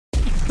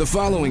The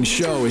following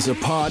show is a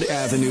Pod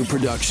Avenue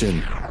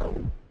production.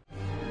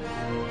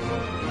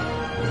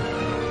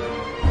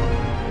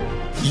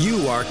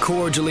 You are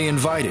cordially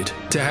invited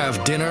to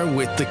have dinner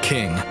with the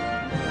King.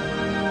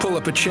 Pull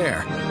up a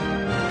chair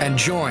and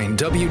join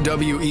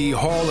WWE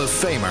Hall of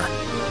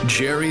Famer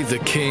Jerry the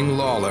King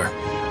Lawler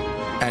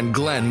and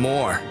Glenn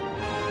Moore.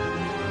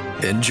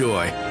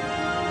 Enjoy.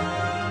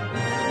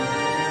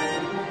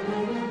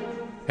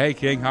 Hey,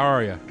 King, how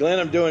are you? Glenn,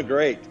 I'm doing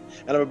great.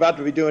 And I'm about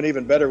to be doing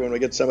even better when we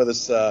get some of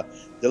this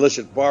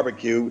delicious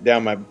barbecue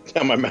down my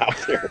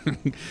mouth here.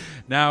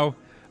 Now,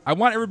 I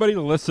want everybody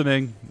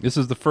listening, this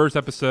is the first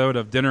episode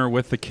of Dinner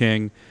with the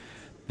King,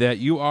 that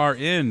you are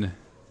in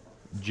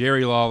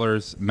Jerry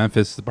Lawler's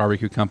Memphis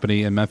Barbecue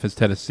Company in Memphis,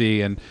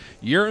 Tennessee, and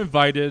you're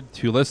invited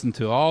to listen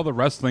to all the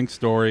wrestling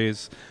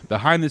stories,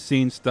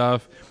 behind-the-scenes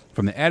stuff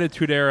from the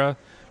Attitude Era,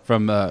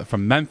 from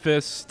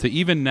Memphis to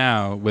even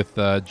now with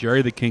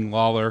Jerry the King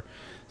Lawler.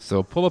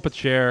 So pull up a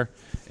chair,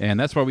 and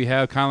that's what we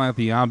have, kind of like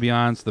the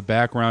ambiance, the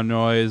background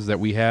noise that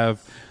we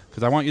have,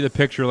 because I want you to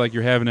picture like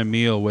you're having a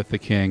meal with the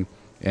King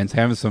and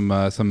having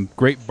some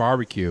great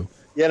barbecue.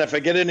 Yeah, and if I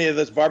get any of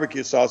this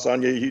barbecue sauce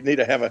on you, you need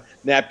to have a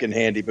napkin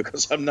handy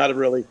because I'm not a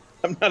real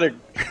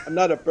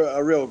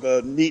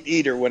neat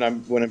eater when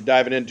I'm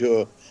diving into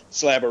a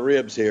slab of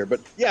ribs here. But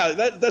yeah,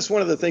 that's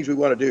one of the things we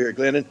want to do here,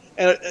 Glenn,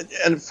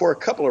 and for a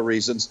couple of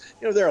reasons.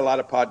 You know, there are a lot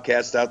of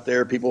podcasts out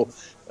there, people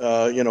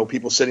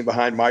sitting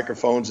behind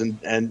microphones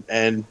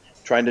and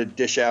trying to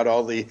dish out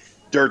all the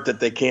dirt that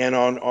they can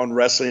on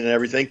wrestling and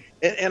everything.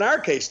 In our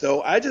case,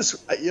 though, I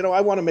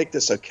want to make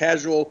this a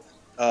casual,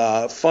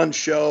 fun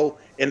show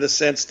in the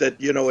sense that,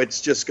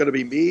 it's just going to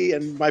be me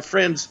and my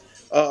friends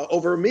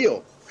over a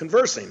meal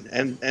conversing.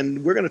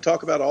 And we're going to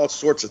talk about all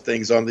sorts of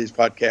things on these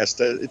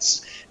podcasts.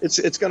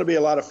 It's going to be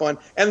a lot of fun.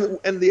 And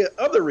the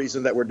other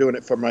reason that we're doing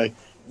it for my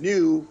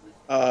new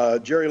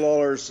Jerry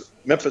Lawler's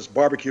Memphis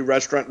Barbecue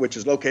Restaurant, which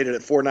is located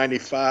at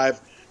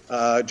 495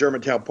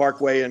 Germantown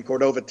Parkway in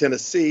Cordova,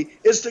 Tennessee,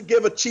 is to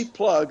give a cheap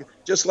plug,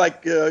 just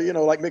like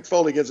like Mick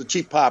Foley gives a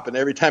cheap pop, and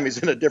every time he's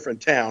in a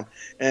different town.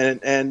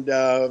 And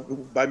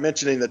by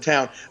mentioning the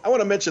town, I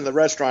want to mention the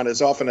restaurant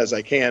as often as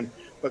I can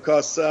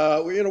because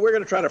we're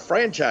going to try to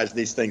franchise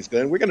these things,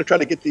 Glenn. We're going to try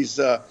to get these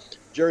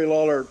Jerry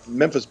Lawler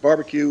Memphis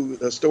barbecue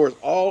stores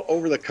all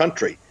over the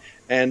country,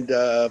 and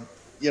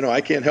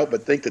I can't help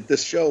but think that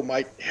this show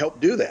might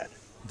help do that.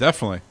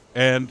 Definitely,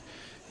 and.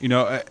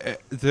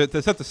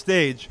 To set the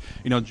stage,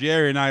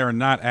 Jerry and I are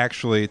not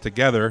actually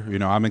together.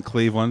 I'm in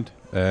Cleveland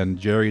and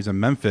Jerry's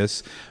in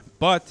Memphis,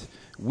 but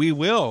we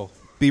will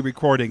be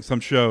recording some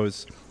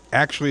shows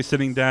actually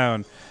sitting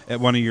down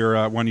at one of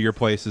your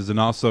places and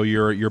also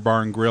your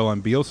bar and grill on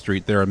Beale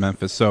Street there in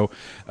Memphis. So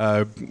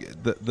but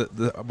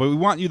we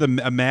want you to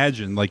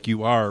imagine like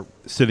you are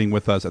sitting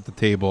with us at the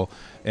table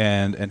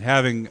and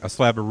having a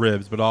slab of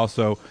ribs, but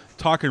also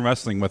talking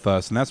wrestling with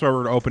us. And that's why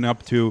we're open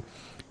up to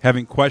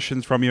having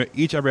questions from you.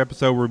 Every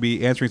episode we'll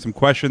be answering some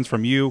questions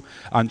from you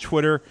on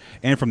Twitter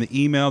and from the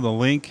email. The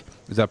link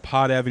is at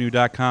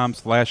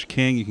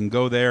podavenue.com/King. You can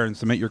go there and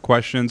submit your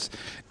questions.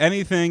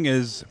 Anything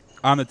is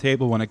on the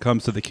table when it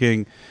comes to the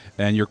King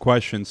and your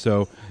questions.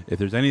 So if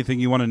there's anything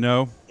you want to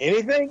know.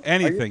 Anything,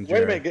 Jerry.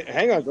 Wait a minute.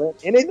 Hang on,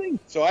 Grant. Anything?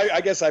 So I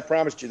guess I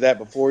promised you that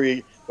before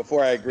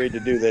I agreed to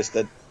do this,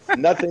 that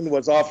nothing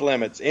was off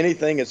limits.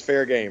 Anything is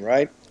fair game,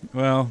 right?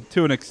 Well,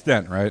 to an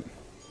extent, right?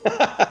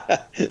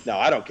 No,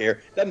 I don't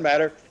care. Doesn't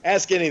matter.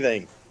 Ask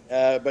anything.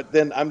 But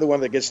then I'm the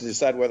one that gets to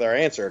decide whether I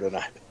answer it or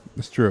not.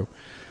 That's true.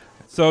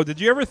 So did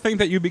you ever think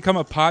that you'd become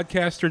a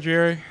podcaster,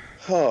 Jerry?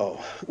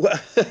 Oh, well,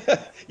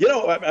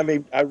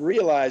 I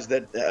realize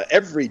that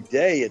every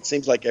day, it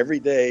seems like every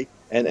day,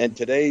 and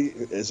today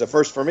is a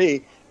first for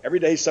me, every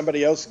day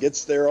somebody else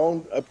gets their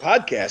own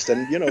podcast.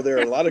 And, there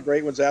are a lot of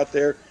great ones out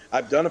there.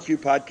 I've done a few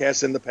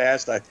podcasts in the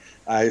past.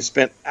 I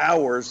spent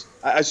hours.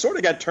 I sort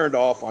of got turned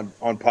off on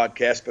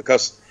podcasts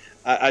because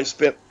I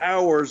spent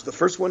hours. The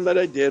first one that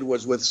I did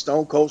was with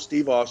Stone Cold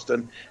Steve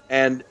Austin,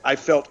 and I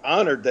felt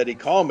honored that he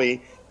called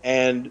me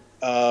and,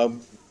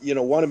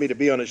 wanted me to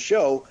be on his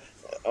show,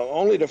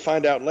 only to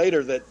find out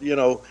later that,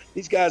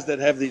 these guys that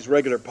have these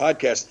regular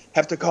podcasts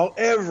have to call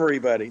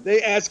everybody.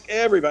 They ask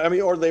everybody,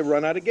 or they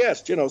run out of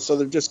guests, so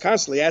they're just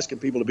constantly asking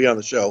people to be on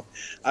the show.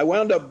 I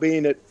wound up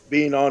being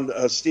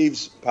on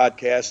Steve's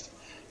podcast,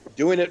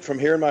 doing it from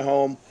here in my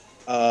home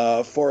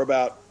for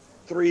about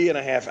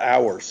 3.5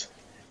 hours.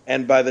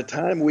 And by the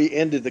time we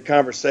ended the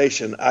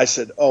conversation, I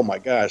said, oh, my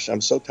gosh, I'm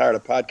so tired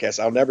of podcasts.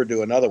 I'll never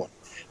do another one.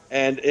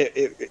 And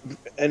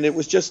it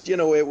was just,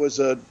 it was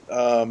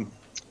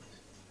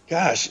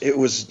it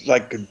was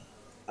like,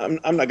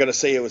 I'm not going to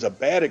say it was a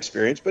bad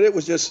experience, but it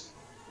was just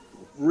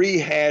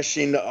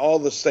rehashing all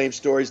the same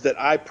stories that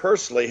I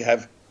personally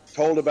have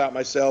told about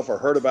myself or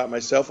heard about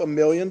myself a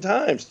million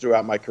times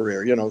throughout my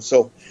career,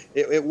 so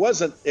it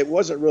wasn't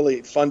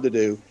really fun to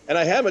do. And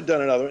I haven't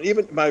done another one.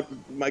 Even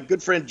my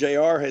good friend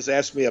JR has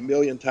asked me a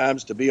million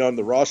times to be on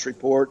the Ross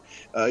Report.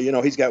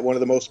 He's got one of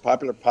the most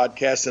popular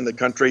podcasts in the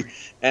country.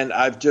 And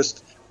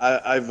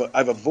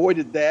I've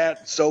avoided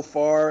that so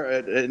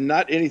far.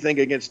 Not anything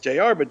against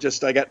JR, but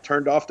just I got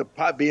turned off to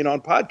being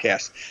on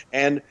podcasts.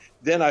 And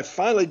then I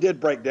finally did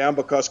break down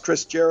because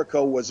Chris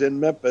Jericho was in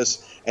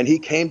Memphis and he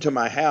came to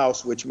my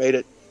house, which made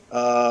it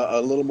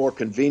a little more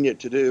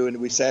convenient to do. And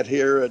we sat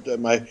here at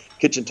my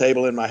kitchen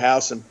table in my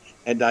house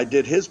and I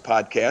did his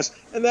podcast,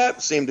 and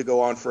that seemed to go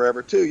on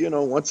forever too. You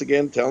know, once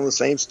again telling the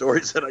same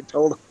stories that I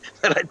told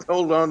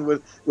on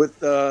with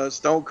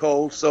Stone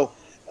Cold. So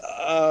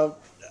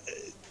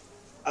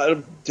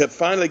to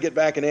finally get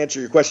back and answer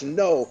your question,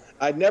 no,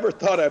 I never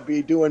thought I'd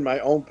be doing my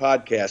own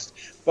podcast.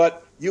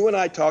 But you and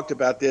I talked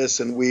about this,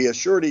 and we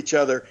assured each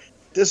other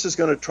this is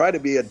going to try to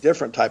be a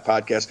different type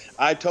podcast.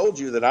 I told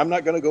you that I'm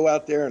not going to go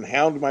out there and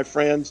hound my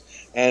friends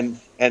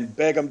and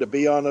beg them to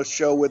be on a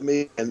show with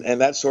me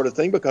and that sort of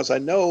thing, because I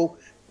know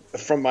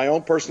from my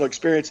own personal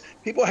experience,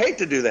 people hate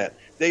to do that.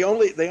 They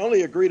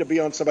only agree to be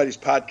on somebody's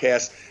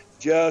podcast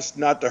just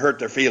not to hurt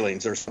their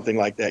feelings or something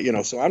like that, you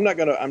know. So I'm not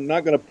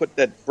gonna put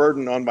that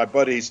burden on my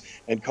buddies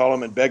and call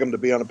them and beg them to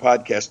be on a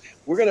podcast.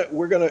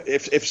 We're gonna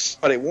if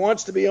somebody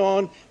wants to be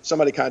on,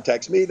 somebody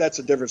contacts me, that's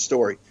a different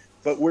story.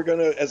 But we're going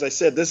to, as I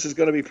said, this is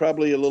going to be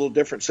probably a little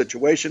different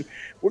situation.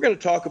 We're going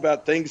to talk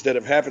about things that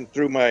have happened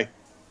through my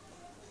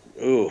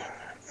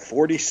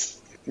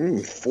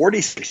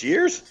 46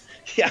 years?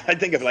 Yeah, I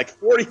think of like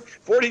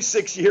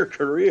 46-year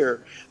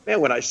career.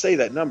 Man, when I say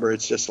that number,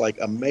 it's just like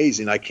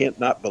amazing. I can't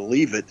not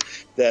believe it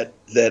that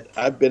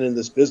I've been in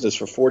this business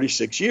for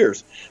 46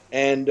 years.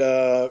 And,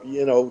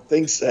 you know,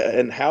 things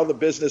and how the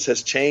business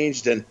has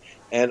changed and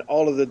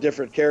all of the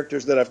different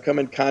characters that I've come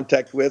in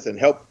contact with and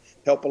help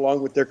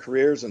along with their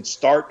careers and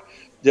start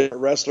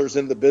different wrestlers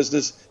in the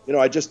business. You know,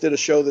 I just did a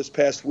show this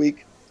past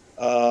week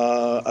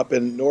up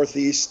in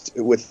Northeast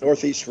with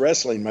Northeast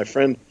Wrestling. My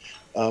friend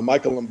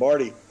Michael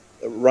Lombardi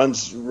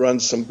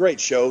runs some great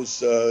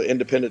shows,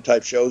 independent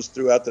type shows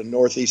throughout the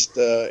Northeast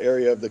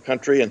area of the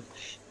country. And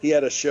he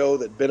had a show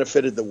that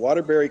benefited the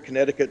Waterbury,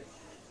 Connecticut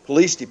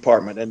Police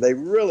Department, and they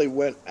really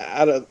went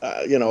out of,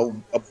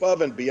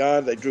 above and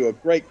beyond. They drew a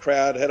great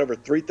crowd, had over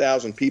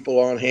 3,000 people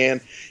on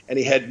hand, and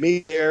he had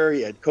me there.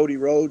 He had Cody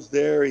Rhodes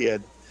there. He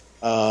had,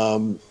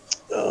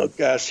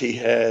 he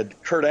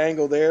had Kurt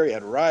Angle there. He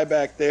had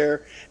Ryback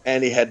there,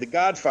 and he had the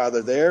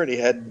Godfather there, and he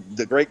had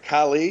the great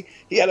Khali.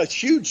 He had a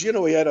huge,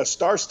 he had a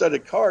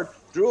star-studded card,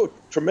 drew a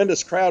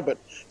tremendous crowd, but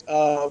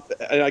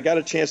and I got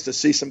a chance to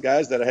see some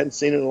guys that I hadn't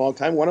seen in a long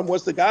time. One of them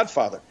was the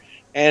Godfather,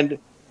 and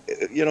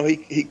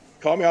he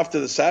called me off to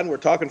the side and we're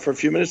talking for a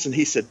few minutes, and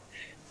he said,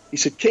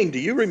 King, do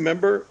you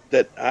remember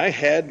that I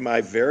had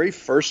my very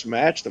first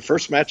match, the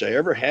first match I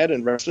ever had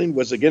in wrestling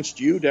was against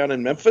you down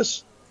in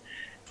Memphis?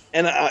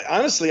 And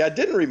honestly, I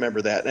didn't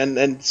remember that.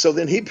 And so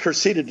then he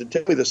proceeded to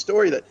tell me the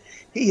story that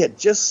he had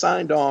just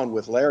signed on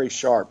with Larry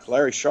Sharp.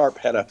 Larry Sharp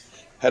had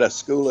a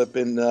school up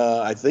in,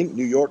 I think,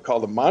 New York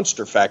called the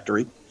Monster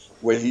Factory,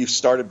 where he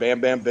started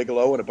Bam Bam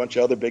Bigelow and a bunch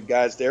of other big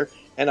guys there.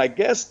 And I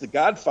guess the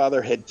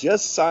Godfather had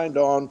just signed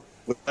on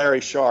with Larry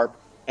Sharp,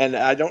 and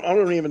I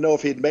don't even know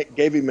if he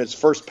gave him his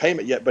first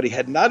payment yet, but he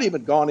had not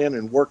even gone in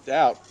and worked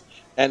out.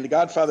 And the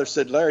Godfather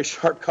said, Larry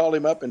Sharp called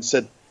him up and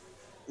said,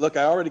 look,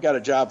 I already got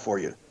a job for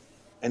you.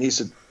 And he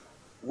said,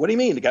 what do you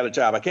mean you got a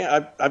job?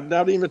 I've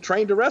not even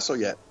trained to wrestle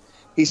yet.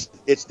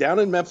 It's down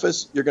in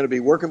Memphis. You're going to be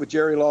working with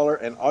Jerry Lawler,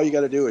 and all you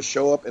got to do is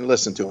show up and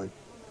listen to him.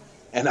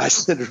 And I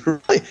said,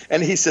 really?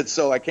 And he said,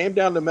 so I came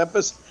down to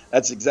Memphis.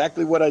 That's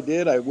exactly what I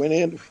did. I went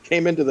in,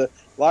 came into the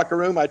locker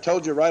room. I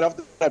told you right off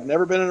the bat, I've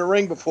never been in a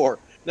ring before,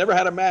 never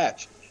had a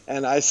match.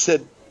 And I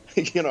said,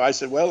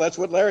 well, that's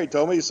what Larry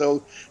told me.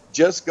 So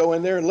just go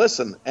in there and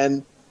listen.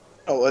 And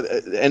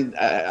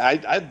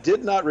I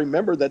did not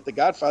remember that the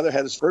Godfather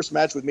had his first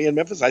match with me in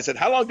Memphis. I said,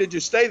 how long did you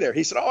stay there?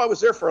 He said, I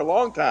was there for a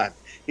long time.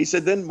 He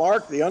said, then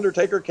Mark, the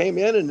Undertaker, came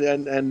in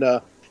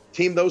and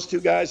teamed those two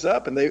guys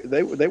up, and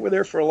they were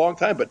there for a long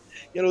time. But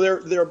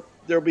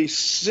there'll be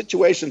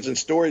situations and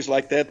stories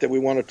like that we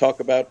want to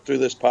talk about through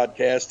this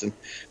podcast, and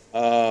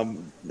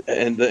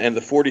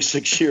the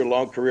 46-year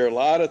long career. A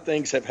lot of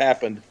things have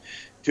happened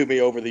to me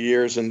over the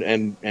years,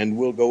 and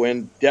we'll go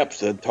in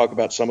depth and talk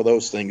about some of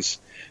those things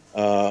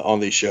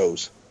on these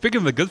shows. Speaking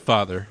of the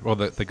Godfather,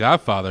 the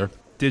Godfather,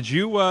 did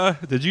you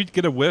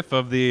get a whiff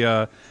of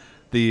the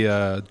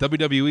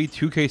WWE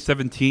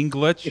 2K17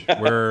 glitch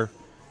where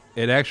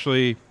it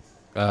actually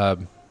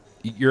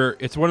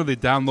it's one of the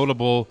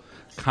downloadable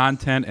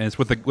content, and it's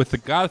with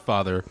the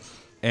Godfather,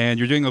 and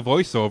you're doing a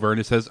voiceover, and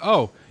it says,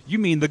 "Oh, you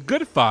mean the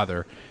Good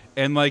Father,"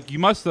 and like it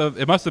must have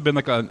been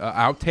like an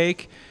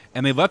outtake,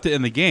 and they left it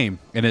in the game,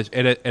 and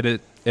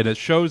it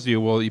shows you.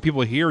 Well,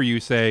 people hear you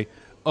say,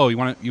 "Oh, you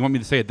want me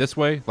to say it this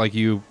way?" Like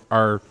you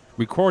are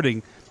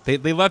recording. They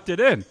left it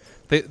in.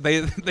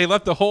 They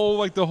left the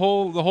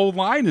whole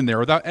line in there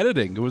without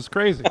editing. It was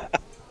crazy.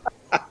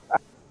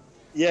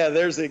 Yeah,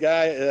 there's a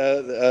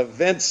guy,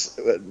 Vince,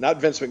 not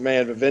Vince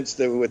McMahon, but Vince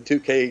with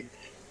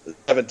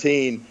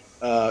 2K17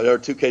 or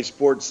 2K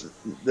Sports,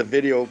 the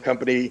video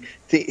company.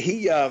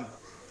 He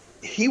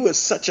he was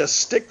such a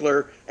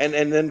stickler, and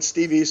then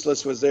Steve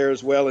Eastless was there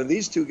as well, and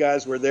these two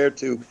guys were there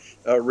to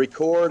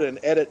record and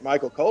edit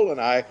Michael Cole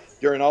and I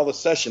during all the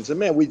sessions. And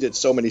man, we did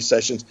so many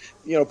sessions.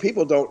 You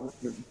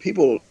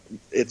know,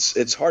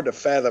 it's hard to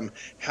fathom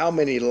how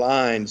many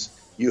lines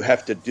you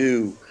have to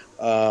do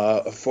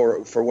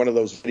for one of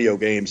those video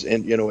games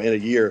in a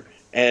year.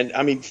 And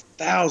I mean,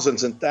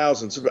 thousands and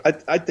thousands.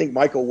 I think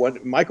Michael went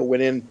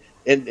in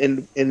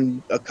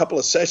a couple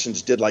of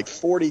sessions, did like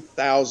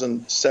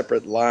 40,000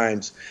 separate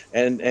lines,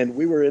 and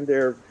we were in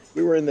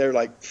there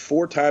like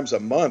 4 times a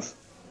month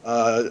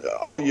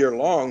all year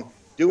long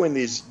doing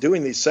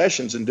these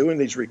sessions and doing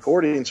these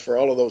recordings for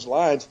all of those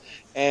lines.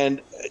 And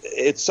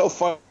it's so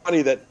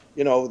funny that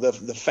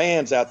the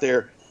fans out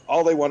there,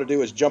 all they want to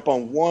do is jump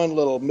on one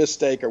little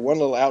mistake or one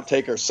little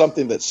outtake or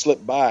something that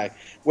slipped by.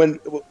 When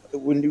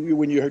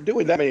you're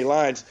doing that many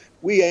lines,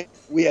 we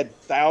had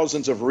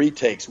thousands of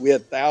retakes, we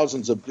had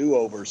thousands of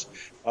do-overs.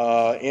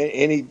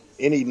 Any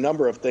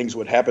number of things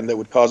would happen that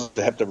would cause us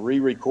to have to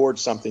re-record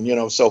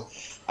something. So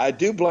I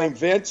do blame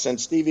Vince and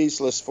Steve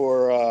Eastless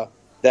for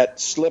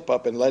that slip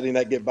up and letting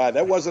that get by.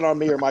 That wasn't on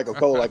me or Michael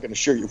Cole, I can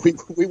assure you.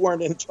 We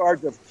weren't in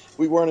charge of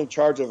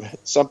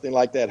something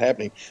like that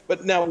happening.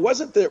 But now,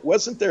 wasn't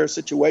there a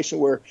situation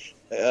where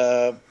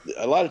a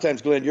lot of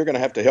times, Glenn, you're going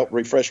to have to help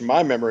refresh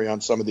my memory on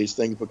some of these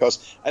things,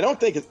 because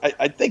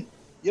I think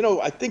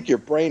your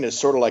brain is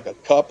sort of like a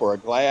cup or a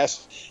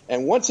glass,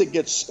 and once it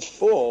gets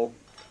full,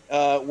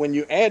 when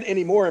you add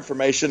any more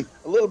information,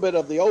 a little bit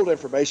of the old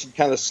information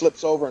kind of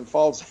slips over and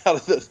falls out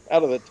of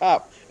the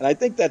top. And I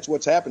think that's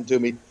what's happened to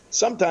me.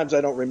 Sometimes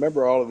I don't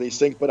remember all of these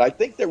things, but I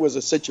think there was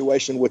a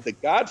situation with The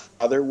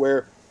Godfather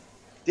where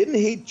didn't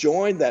he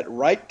join that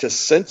Right to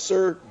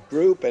Censor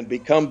group and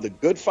become the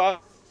Good Father?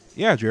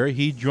 Yeah, Jerry,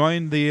 he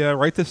joined the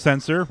Right to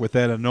Censor with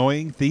that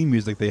annoying theme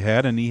music they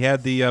had, and he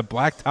had the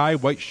black tie,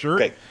 white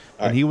shirt, okay.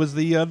 And he was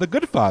the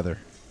Good Father.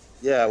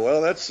 Yeah,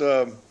 well, that's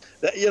some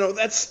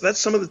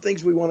of the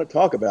things we want to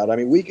talk about. I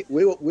mean, we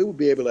will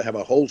be able to have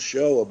a whole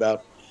show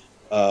about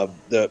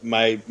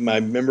my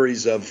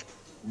memories of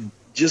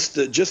just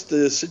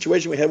the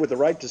situation we had with the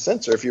Right to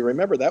Censor. If you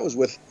remember, that was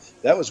with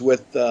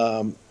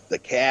the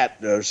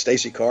cat,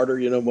 Stacey Carter.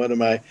 One of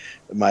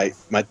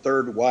my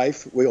third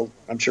wife.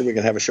 I'm sure we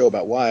can have a show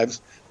about wives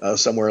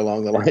somewhere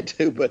along the line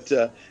too. But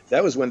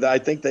that was when I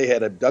think they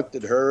had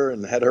abducted her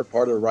and had her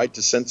part of the Right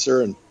to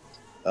Censor, and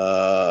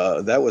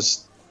that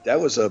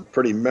was a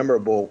pretty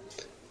memorable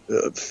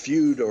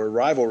feud or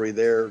rivalry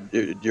there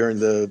during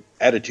the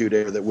Attitude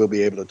Era that we'll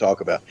be able to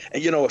talk about.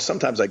 And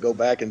sometimes I go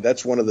back, and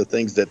that's one of the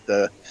things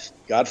that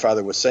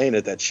Godfather was saying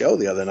at that show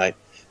the other night.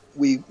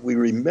 We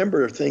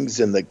remember things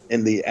in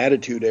the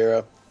Attitude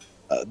Era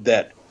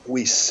that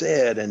we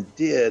said and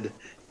did,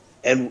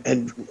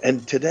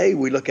 and today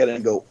we look at it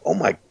and go, oh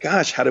my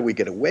gosh, how did we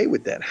get away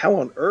with that? How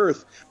on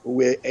earth were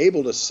we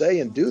able to say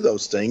and do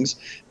those things?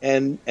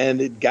 And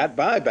it got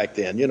by back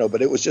then,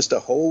 but it was just a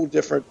whole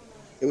different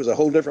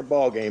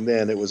ball game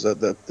then. It was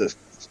the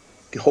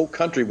whole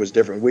country was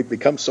different. We've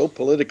become so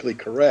politically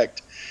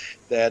correct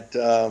that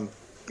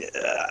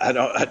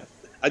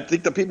I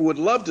think the people would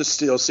love to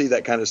still see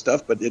that kind of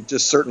stuff, but it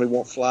just certainly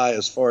won't fly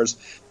as far as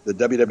the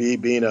WWE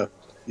being a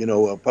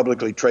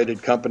publicly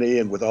traded company,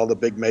 and with all the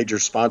big major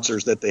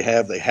sponsors that they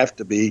have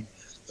to be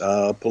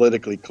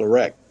politically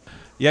correct.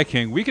 Yeah,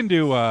 King, we can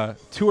do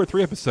 2 or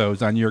 3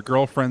 episodes on your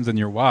girlfriends and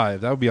your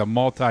wives. That would be a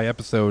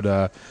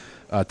multi-episode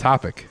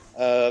topic.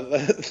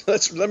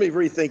 Let me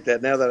rethink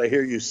that now that I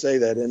hear you say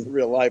that in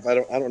real life. I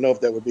don't know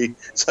if that would be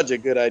such a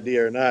good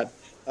idea or not.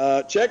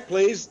 Check,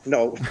 please.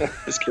 No,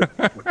 just kidding.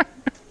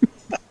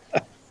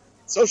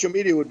 Social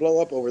media would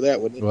blow up over that,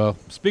 wouldn't it? Well,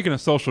 speaking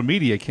of social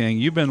media, King,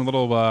 you've been a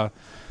little,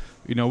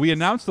 we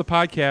announced the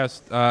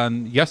podcast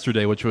on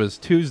yesterday, which was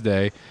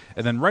Tuesday,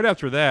 and then right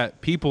after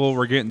that, people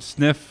were getting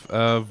sniff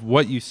of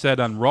what you said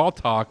on Raw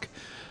Talk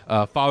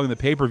following the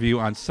pay-per-view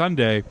on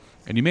Sunday,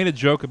 and you made a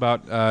joke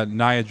about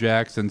Nia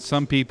Jax, and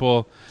some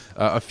people,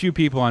 a few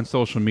people on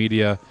social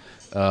media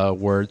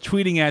were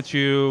tweeting at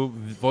you,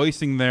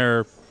 voicing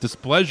their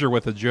displeasure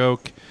with a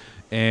joke,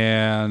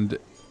 and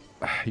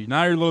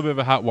now you're a little bit of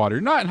a hot water.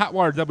 You're not in hot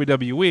water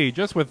WWE,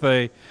 just with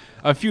a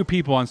few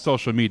people on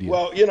social media.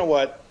 Well, you know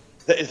what?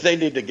 They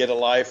need to get a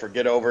life or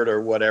get over it or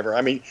whatever.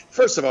 I mean,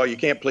 first of all, you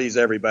can't please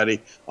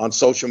everybody on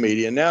social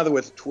media. Now that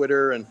with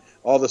Twitter and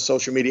all the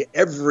social media,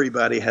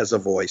 everybody has a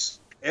voice.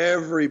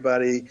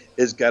 Everybody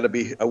has got to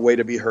be a way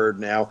to be heard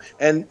now.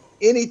 And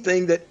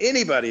anything that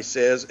anybody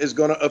says is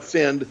going to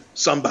offend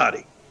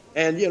somebody.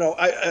 And,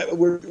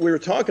 we were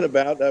talking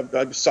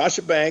about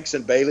Sasha Banks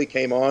and Bayley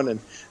came on, and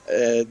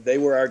they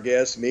were our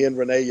guests, me and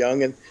Renee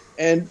Young.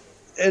 And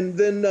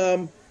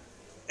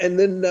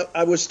then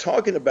I was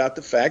talking about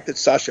the fact that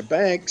Sasha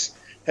Banks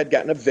had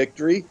gotten a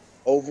victory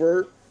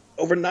over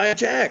Nia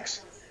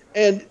Jax.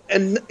 And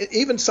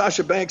even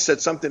Sasha Banks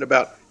said something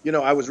about,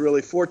 I was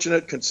really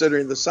fortunate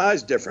considering the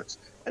size difference.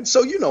 And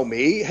so,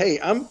 me, hey,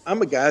 I'm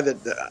a guy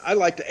that I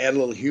like to add a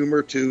little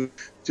humor to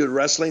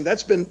wrestling.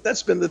 That's been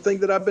the thing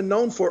that I've been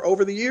known for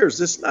over the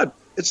years. It's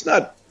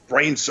not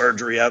brain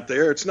surgery out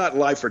there. It's not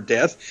life or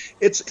death.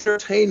 It's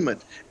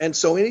entertainment. And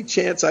so any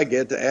chance I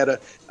get to add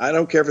I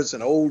don't care if it's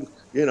an old,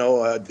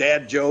 a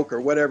dad joke or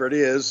whatever it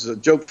is, a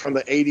joke from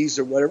the 80s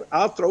or whatever,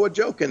 I'll throw a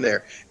joke in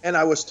there. And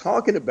I was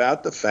talking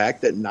about the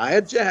fact that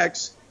Nia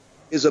Jax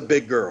is a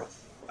big girl.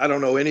 I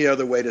don't know any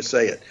other way to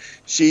say it.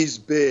 She's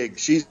big.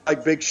 She's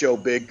like Big Show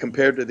big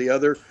compared to the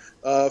other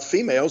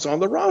females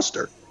on the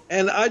roster.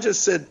 And I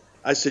said,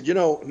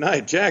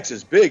 Nia Jax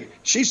is big.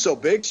 She's so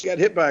big, she got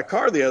hit by a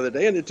car the other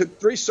day, and it took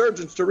 3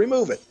 surgeons to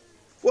remove it.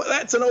 Well,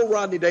 that's an old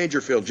Rodney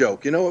Dangerfield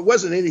joke. It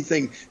wasn't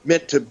anything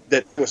meant to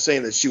that was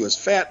saying that she was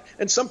fat.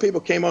 And some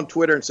people came on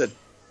Twitter and said,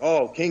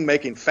 oh, King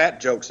making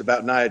fat jokes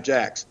about Nia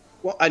Jax.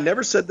 Well, I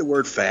never said the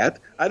word fat.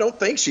 I don't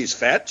think she's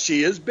fat.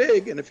 She is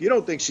big. And if you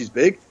don't think she's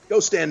big, go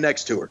stand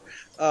next to her.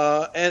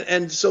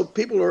 And so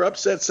people are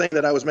upset saying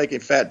that I was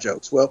making fat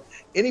jokes. Well,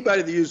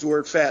 anybody that used the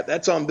word fat,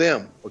 that's on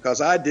them because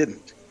I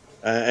didn't.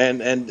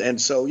 And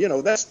so,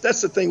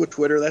 that's the thing with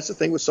Twitter. That's the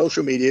thing with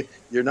social media.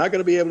 You're not going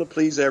to be able to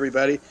please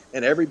everybody.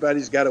 And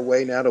everybody's got a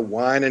way now to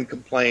whine and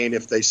complain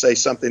if they say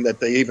something that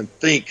they even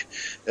think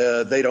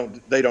they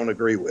don't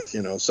agree with,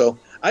 So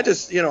I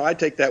just, I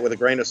take that with a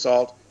grain of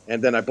salt.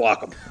 And then I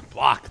block them.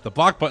 The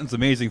block button's an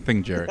amazing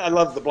thing, Jared. I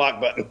love the block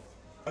button.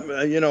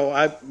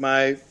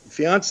 My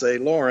fiance,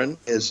 Lauren,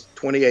 is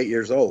 28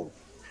 years old.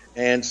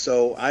 And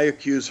so I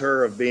accuse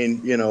her of being,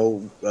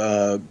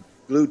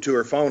 glued to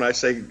her phone. I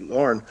say,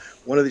 Lauren,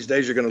 one of these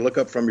days you're going to look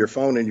up from your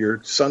phone and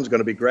your son's going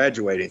to be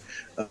graduating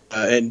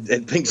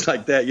and things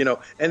like that,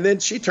 And then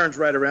she turns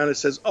right around and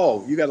says,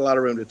 oh, you got a lot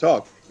of room to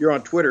talk. You're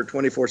on Twitter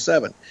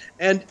 24/7.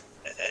 And,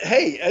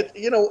 hey,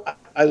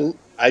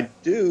 I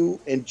do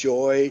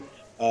enjoy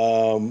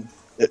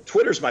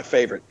Twitter's my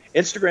favorite.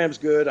 Instagram's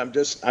good. I'm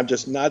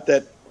just not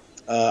that.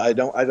 I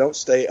don't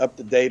stay up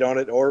to date on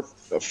it. Or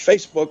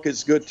Facebook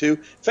is good too.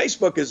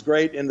 Facebook is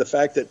great in the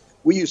fact that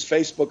we use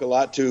Facebook a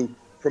lot to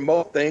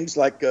promote things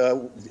like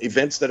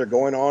events that are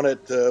going on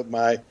at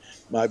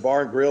my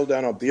bar and grill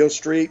down on Beale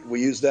Street.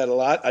 We use that a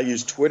lot. I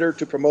use Twitter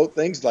to promote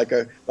things like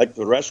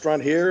the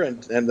restaurant here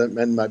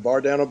and my bar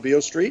down on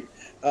Beale Street.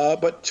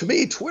 But to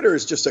me, Twitter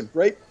is just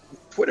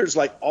Twitter's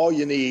like all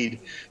you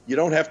need. You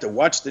don't have to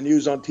watch the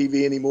news on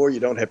TV anymore.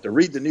 You don't have to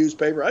read the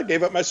newspaper. I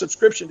gave up my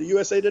subscription to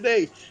USA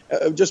Today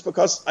just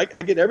because I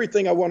get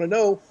everything I want to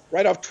know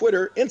right off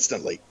Twitter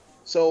instantly.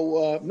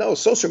 So, no,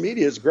 social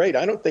media is great.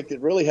 I don't think it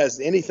really has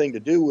anything to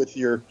do with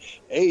your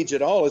age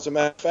at all. As a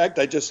matter of fact,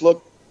 I just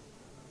looked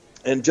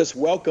and just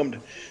welcomed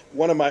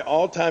one of my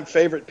all-time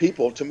favorite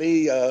people, to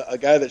me, a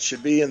guy that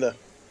should be in the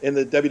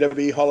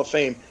WWE Hall of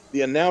Fame,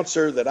 the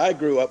announcer that I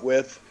grew up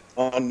with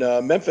on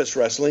Memphis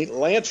Wrestling,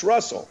 Lance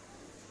Russell.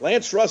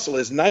 Lance Russell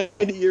is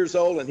 90 years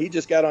old, and he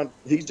just got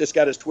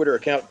his Twitter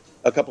account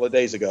a couple of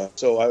days ago.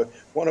 So I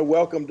want to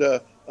welcome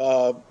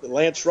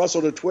Lance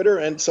Russell to Twitter.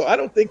 And so I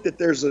don't think that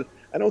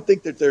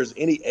there's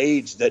any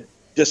age that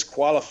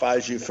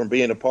disqualifies you from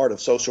being a part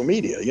of social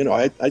media.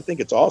 I think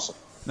it's awesome.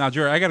 Now,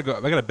 Jerry, I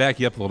gotta back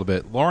you up a little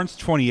bit. Lauren's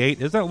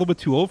 28. Is that a little bit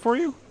too old for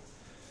you?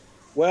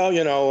 Well,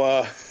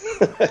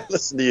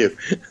 listen to you.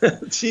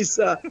 She's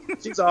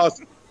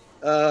awesome.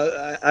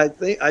 I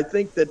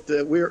think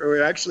that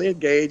we're actually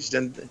engaged,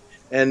 and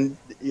I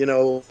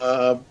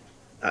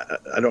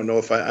don't know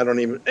if I don't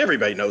even.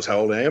 Everybody knows how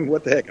old I am.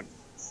 What the heck?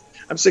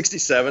 I'm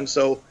 67,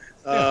 so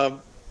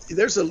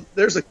there's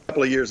a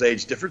couple of years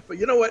age difference. But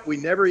you know what?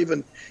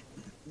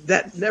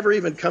 That never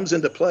even comes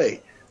into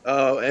play.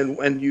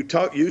 And you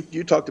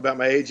talked about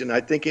my age, and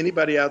I think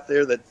anybody out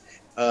there that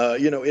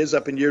is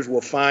up in years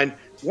will find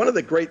one of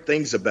the great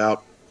things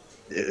about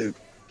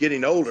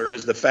getting older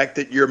is the fact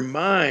that your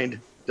mind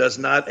does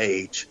not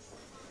age.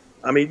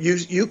 I mean,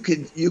 you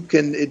can.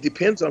 It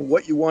depends on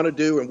what you want to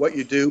do and what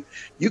you do.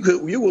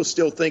 You will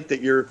still think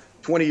that you're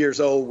 20 years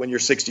old when you're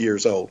 60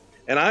 years old,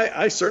 and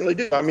I certainly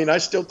do. I mean, I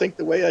still think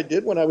the way I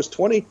did when I was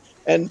 20,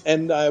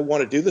 and I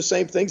want to do the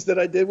same things that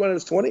I did when I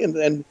was 20,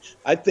 and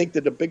I think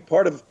that a big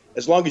part of,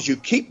 as long as you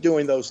keep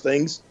doing those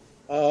things,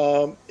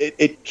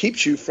 it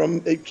keeps you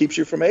from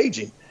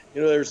aging.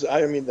 We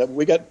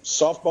got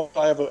softball.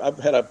 I've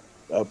had a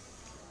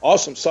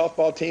awesome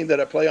softball team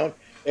that I play on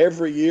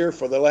every year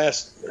for the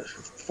last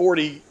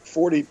 40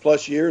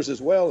 plus years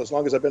as well, as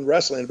long as I've been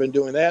wrestling. I've been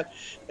doing that.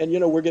 And,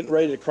 we're getting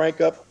ready to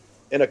crank up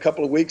in a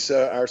couple of weeks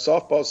our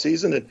softball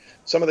season. And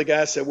some of the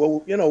guys said,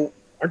 well,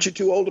 aren't you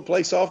too old to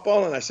play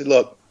softball? And I said,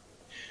 look,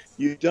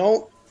 you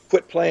don't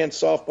quit playing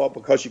softball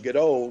because you get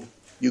old.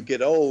 You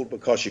get old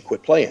because you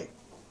quit playing.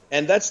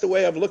 And that's the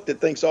way I've looked at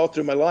things all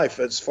through my life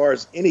as far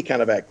as any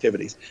kind of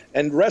activities,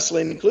 and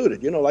wrestling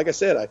included. Like I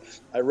said,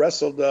 I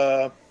wrestled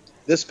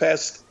this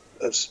past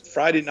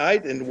Friday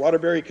night in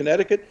Waterbury,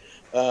 Connecticut,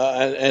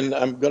 and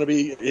I'm going to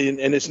be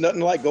and it's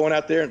nothing like going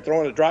out there and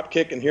throwing a drop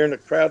kick and hearing a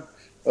crowd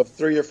of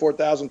 3,000 or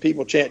 4,000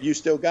 people chant, "You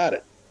still got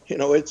it."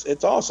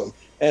 It's awesome.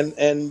 And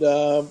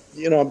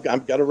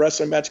I've got a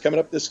wrestling match coming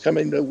up this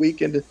coming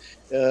weekend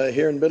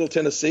here in Middle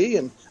Tennessee,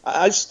 and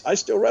I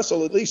still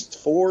wrestle at least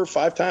 4 or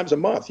 5 times a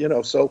month.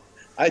 So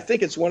I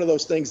think it's one of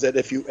those things that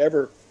if you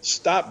ever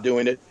stop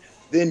doing it,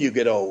 then you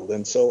get old.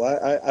 And so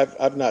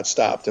I've not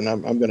stopped, and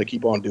I'm going to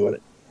keep on doing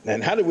it.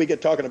 And how did we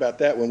get talking about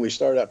that when we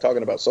started out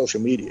talking about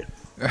social media?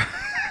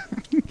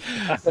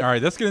 All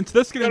right, let's get into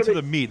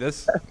the meat.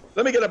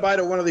 Let me get a bite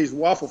of one of these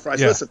waffle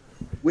fries. Yeah. Listen,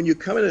 when you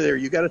come into there,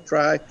 you got to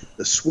try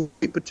the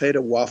sweet potato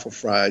waffle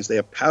fries. They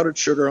have powdered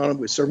sugar on them.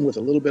 We serve them with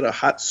a little bit of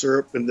hot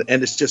syrup, and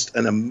it's just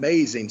an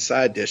amazing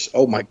side dish.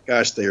 Oh my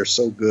gosh, they are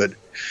so good.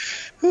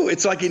 Ooh,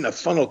 it's like eating a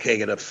funnel cake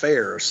at a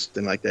fair or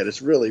something like that.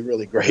 It's really,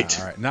 really great.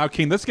 All right, now,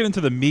 King, let's get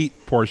into the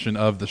meat portion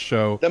of the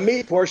show. The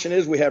meat portion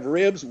is we have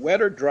ribs,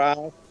 wet or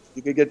dry.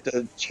 You can get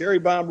the cherry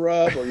bomb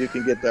rub, or you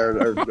can get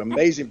our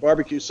amazing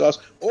barbecue sauce,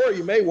 or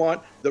you may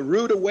want the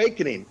Rude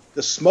Awakening,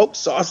 the smoked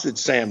sausage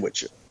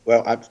sandwich.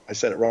 Well, I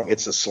said it wrong.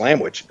 It's a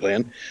slamwich,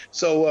 Glenn.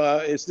 So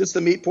is this the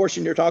meat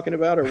portion you're talking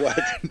about, or what?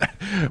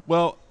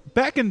 Well,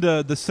 back in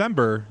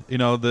December,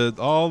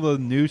 all the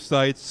news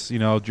sites,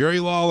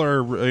 Jerry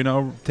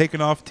Lawler,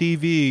 taken off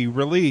TV,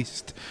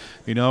 released.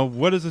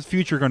 What is his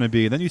future going to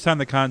be? Then you sign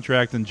the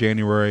contract in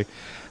January.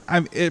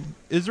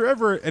 Is there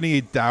ever any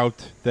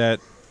doubt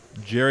that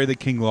Jerry the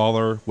King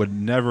Lawler would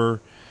never,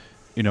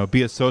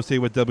 be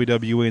associated with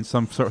WWE in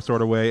some sort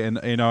of way?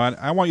 And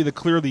I want you to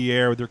clear the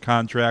air with your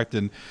contract,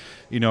 and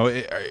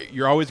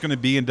you're always going to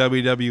be in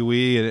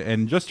WWE,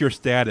 and just your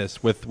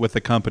status with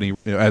the company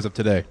as of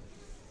today.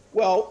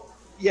 Well,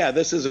 yeah,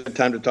 this is a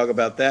time to talk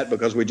about that,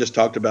 because we just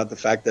talked about the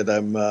fact that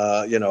I'm,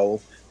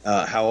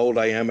 how old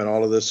I am and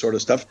all of this sort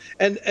of stuff.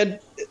 And hey,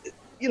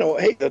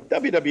 the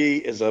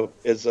WWE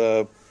is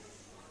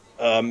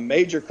a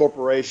major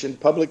corporation,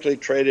 publicly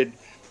traded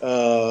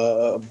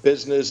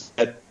business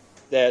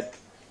that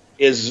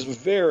is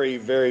very,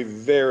 very,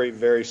 very,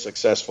 very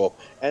successful,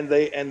 and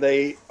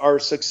they are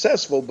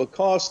successful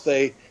because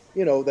they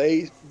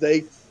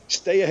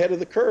stay ahead of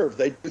the curve.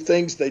 They do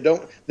things they're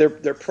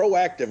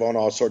proactive on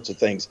all sorts of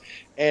things,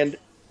 and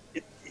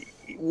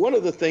one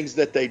of the things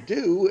that they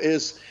do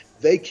is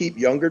they keep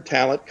younger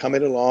talent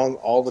coming along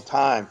all the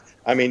time.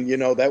 I mean,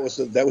 that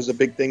was a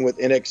big thing with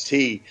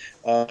NXT,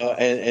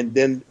 and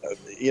then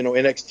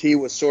NXT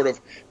was sort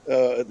of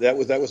that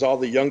was all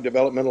the young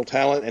developmental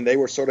talent, and they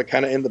were sort of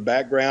kind of in the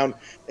background,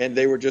 and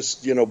they were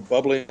just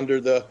bubbling under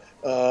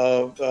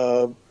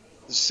the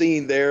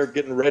scene there,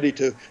 getting ready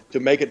to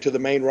make it to the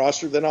main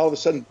roster. Then all of a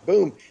sudden,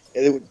 boom!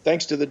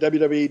 Thanks to the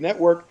WWE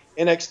Network,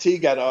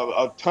 NXT got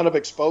a ton of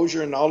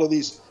exposure, and all of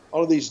these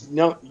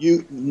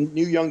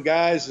new young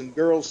guys and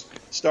girls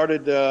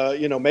started,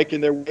 making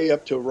their way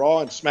up to Raw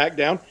and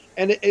SmackDown,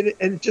 and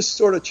it just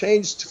sort of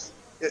changed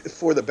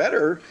for the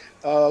better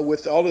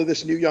with all of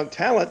this new young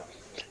talent.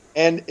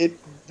 And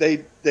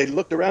they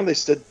looked around, they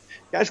said,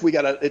 "Gosh,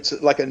 it's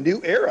like a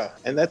new era,"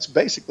 and that's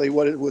basically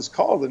what it was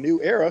called, the new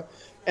era.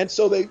 And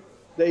so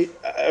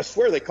I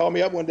swear they called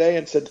me up one day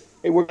and said,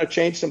 "Hey, we're going to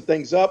change some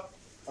things up."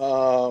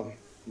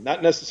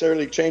 Not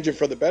necessarily changing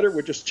for the better.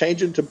 We're just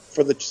changing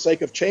for the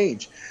sake of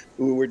change.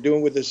 We're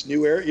doing with this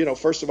new era.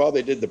 First of all,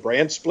 they did the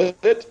brand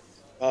split,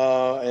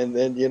 and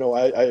then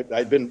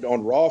I'd been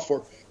on Raw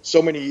for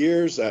so many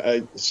years.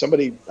 I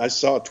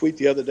saw a tweet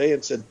the other day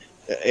and said,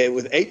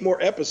 with 8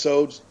 more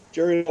episodes,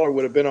 Jerry Lawler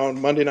would have been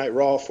on Monday Night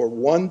Raw for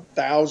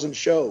 1,000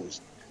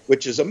 shows,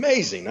 which is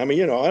amazing. I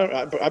mean,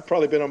 I've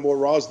probably been on more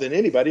Raws than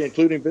anybody,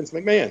 including Vince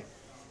McMahon.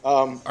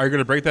 Are you going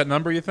to break that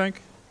number, you think?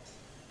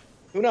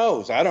 Who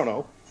knows? I don't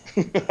know.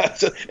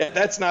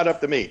 That's not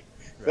up to me. Right.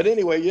 But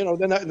anyway,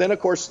 then of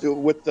course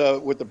with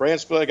the brand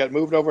split, I got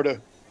moved over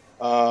to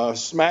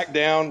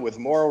SmackDown with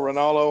Mauro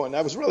Ranallo, and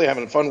I was really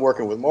having fun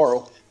working with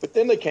Mauro. But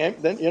then they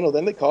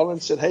they called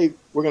and said, "Hey,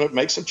 we're going to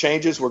make some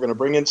changes. We're going to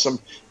bring in some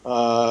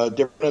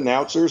different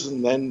announcers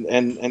and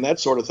that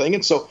sort of thing."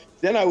 And so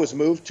then I was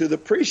moved to the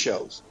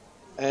pre-shows,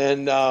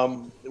 and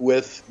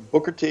with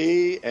Booker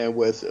T and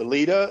with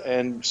Alita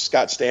and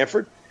Scott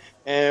Stanford,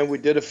 and we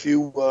did a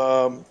few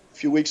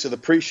weeks of the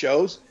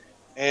pre-shows.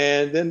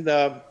 And then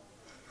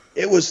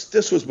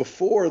this was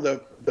before the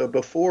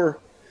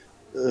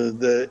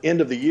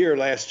end of the year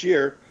last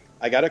year.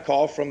 I got a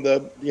call from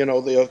the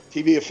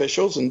TV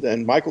officials,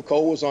 and Michael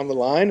Cole was on the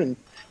line,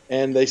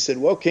 and they said,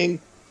 "Well, King,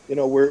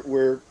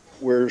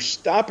 we're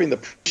stopping the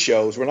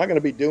pre-shows. We're not going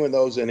to be doing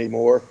those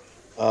anymore.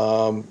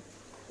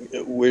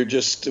 We're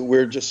just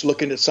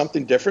looking at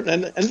something different."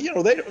 And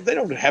they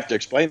don't have to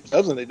explain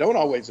themselves, and they don't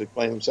always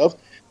explain themselves.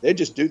 They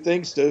just do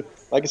things to,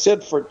 like I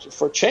said,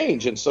 for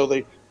change. And so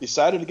they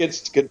decided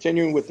against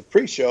continuing with the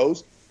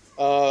pre-shows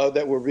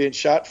that were being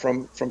shot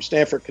from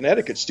Stamford,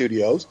 Connecticut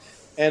studios.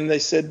 And they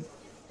said,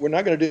 "We're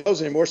not going to do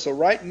those anymore. So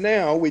right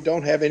now we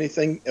don't have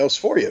anything else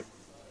for you."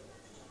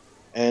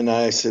 And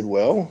I said,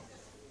 "Well,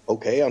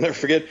 okay." I'll never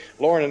forget.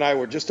 Lauren and I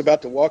were just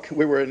about to walk.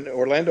 We were in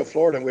Orlando,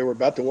 Florida, and we were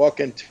about to walk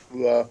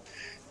into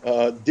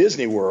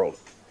Disney World.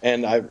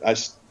 And I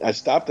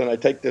stopped and I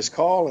take this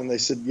call, and they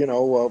said,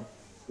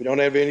 "We don't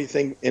have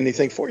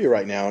anything for you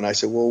right now." And I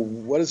said, "Well,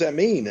 what does that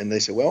mean?" And they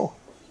said, "Well,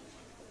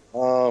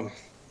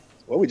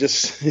 we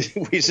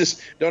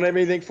just don't have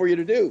anything for you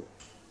to do."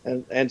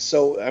 And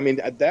so, I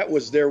mean, that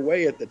was their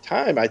way at the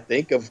time, I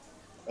think, of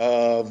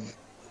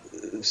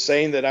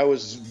saying that I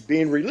was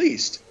being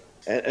released.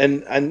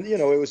 and you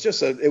know, it was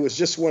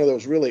just one of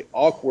those really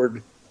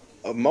awkward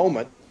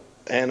moment.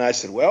 And I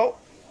said, well,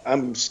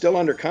 I'm still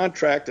under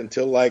contract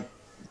until like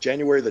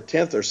January the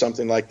 10th or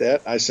something like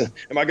that. I said,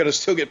 am I going to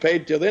still get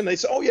paid till then? They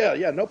said, oh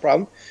yeah, no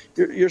problem.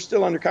 You're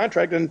still under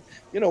contract, and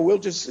you know, we'll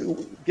just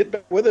get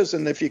back with us,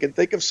 and if you can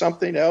think of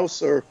something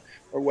else or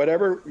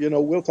whatever, you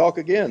know, we'll talk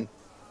again.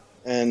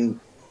 And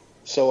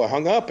so I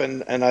hung up,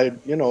 and I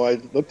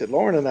looked at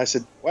Lauren and I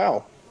said,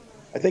 wow,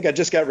 I think I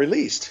just got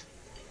released.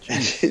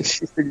 And she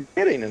said, you're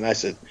kidding. And I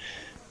said,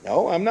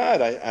 no, I'm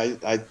not.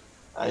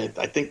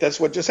 I think that's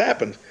what just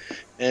happened.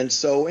 And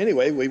so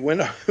anyway, we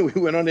went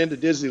on into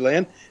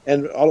Disneyland,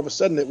 and all of a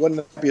sudden it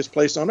wasn't the happiest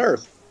place on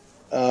earth.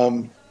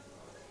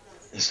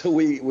 So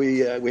we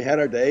had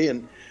our day,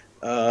 and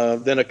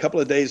then a couple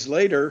of days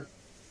later,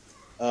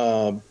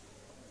 I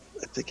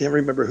can't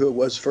remember who it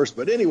was first,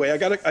 but anyway, I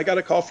got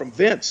a call from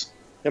Vince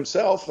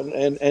himself,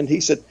 and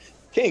he said,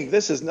 King,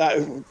 this is not,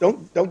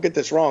 don't get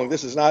this wrong.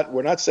 This is not,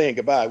 we're not saying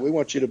goodbye. We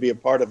want you to be a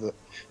part of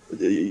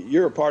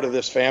you're a part of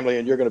this family,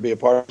 and you're going to be a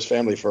part of this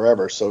family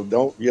forever. So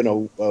don't,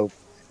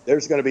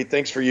 there's going to be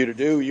things for you to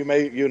do. You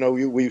may,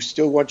 we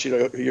still want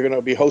you're going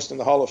to be hosting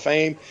the Hall of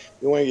Fame.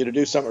 We want you to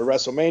do something at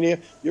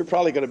WrestleMania. You're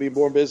probably going to be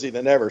more busy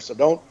than ever. So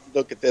don't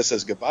look at this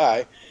as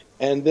goodbye.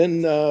 And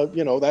then,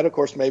 that of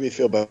course made me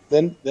feel better.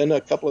 Then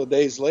a couple of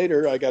days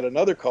later, I got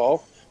another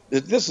call.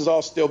 This is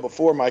all still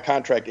before my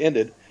contract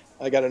ended.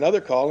 I got another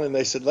call, and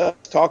they said,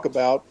 let's talk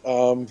about,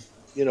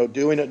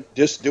 doing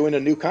a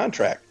new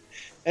contract.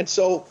 And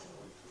so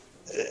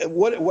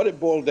what it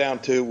boiled down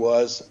to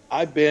was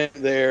I've been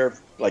there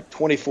like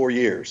 24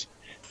 years,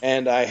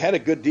 and I had a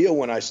good deal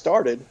when I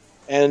started.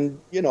 And,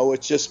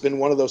 it's just been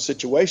one of those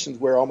situations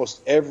where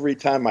almost every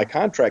time my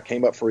contract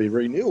came up for a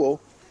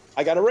renewal,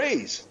 I got a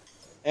raise.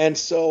 And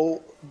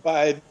so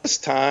by this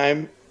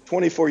time,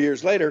 24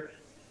 years later,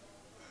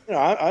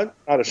 I'm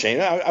not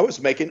ashamed. I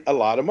was making a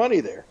lot of money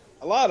there.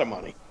 A lot of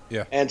money.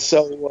 Yeah. And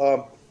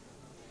so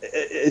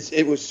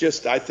it was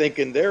just, I think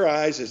in their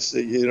eyes, it's,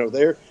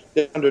 they're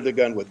under the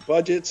gun with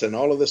budgets and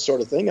all of this sort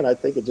of thing. And I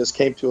think it just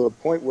came to a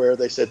point where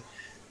they said,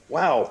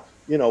 wow,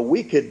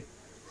 we could,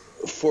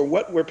 for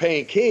what we're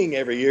paying King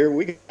every year,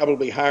 we could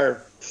probably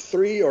hire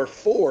 3 or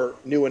 4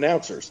 new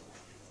announcers.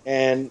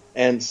 And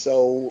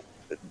so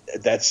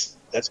that's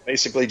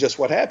basically just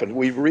what happened.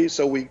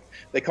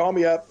 They called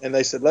me up and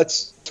they said,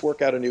 let's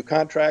work out a new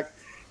contract.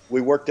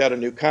 We worked out a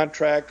new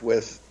contract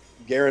with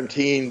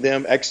guaranteeing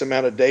them X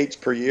amount of dates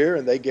per year,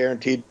 and they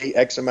guaranteed me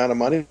X amount of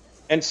money.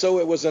 And so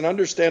it was an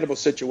understandable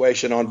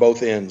situation on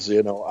both ends.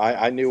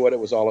 I knew what it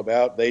was all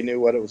about. They knew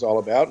what it was all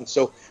about. And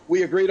so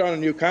we agreed on a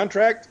new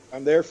contract.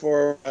 I'm there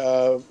for,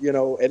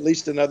 at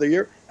least another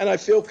year. And I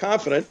feel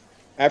confident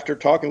after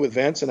talking with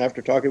Vince and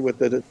after talking with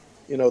the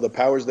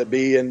powers that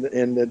be in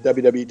the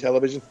WWE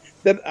television,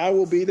 that I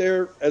will be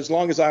there as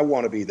long as I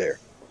want to be there.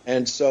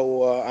 And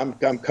so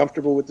I'm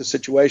comfortable with the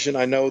situation.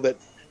 I know that,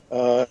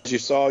 as you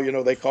saw,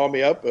 they called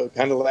me up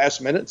kind of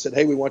last minute and said,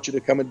 hey, we want you to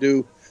come and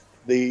do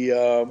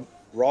the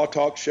Raw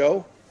Talk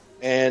show.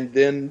 And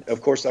then,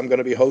 of course, I'm going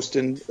to be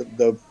hosting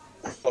the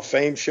Hall of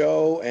Fame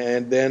show.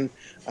 And then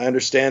I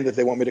understand that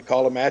they want me to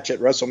call a match at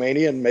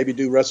WrestleMania and maybe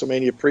do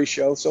WrestleMania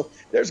pre-show. So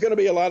there's going to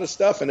be a lot of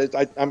stuff. And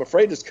I'm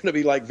afraid it's going to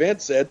be like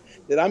Vince said,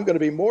 that I'm going to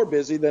be more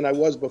busy than I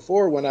was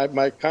before when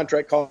my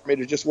contract called me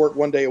to just work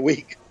one day a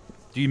week.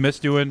 Do you miss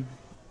doing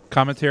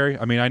commentary?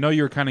 I mean, I know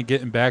you're kind of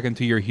getting back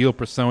into your heel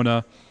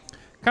persona,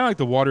 kind of like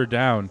the watered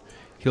down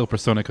heel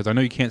persona, because I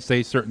know you can't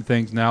say certain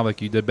things now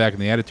like you did back in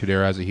the Attitude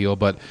Era as a heel,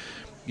 but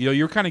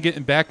you're kind of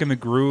getting back in the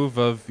groove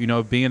of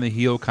being a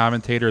heel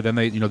commentator. Then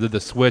they did the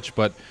switch,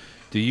 but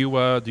do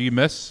you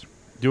miss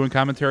doing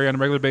commentary on a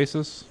regular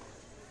basis?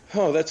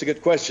 Oh, that's a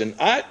good question.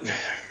 I'll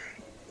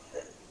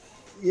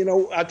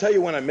tell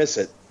you when I miss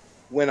it,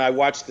 when I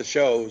watch the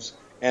shows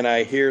and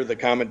I hear the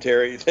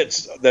commentary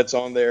that's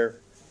on there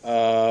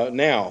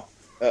now.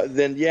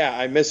 Then yeah,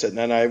 I miss it,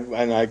 and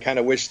I kind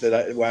of wish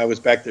that I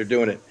was back there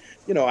doing it.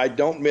 I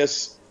don't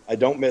miss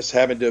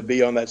having to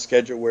be on that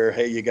schedule where,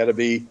 hey, you got to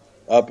be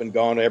up and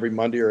gone every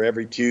Monday or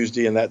every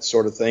Tuesday and that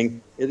sort of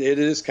thing. It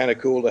is kind of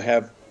cool to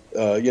have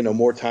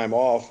more time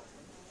off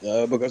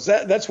because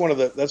that's one of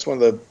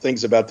the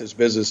things about this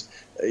business.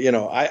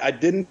 I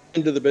didn't get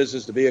into the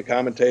business to be a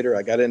commentator.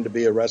 I got in to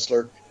be a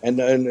wrestler, and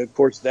of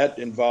course that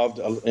involved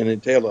and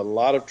entailed a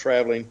lot of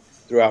traveling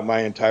throughout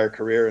my entire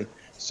career. And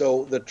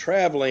so the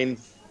traveling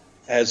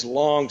has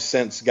long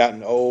since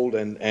gotten old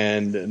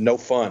and no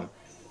fun.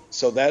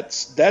 So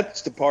that's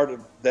the part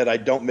that I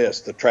don't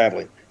miss, the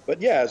traveling.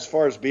 But yeah, as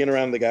far as being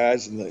around the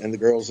guys and the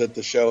girls at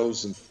the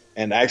shows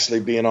and actually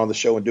being on the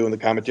show and doing the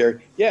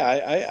commentary,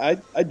 yeah,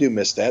 I do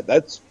miss that.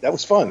 That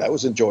was fun. That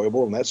was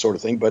enjoyable and that sort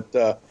of thing.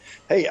 But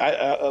hey,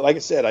 I like I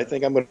said, I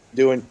think I'm going to be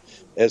doing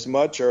as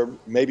much or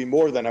maybe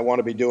more than I want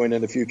to be doing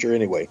in the future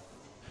anyway.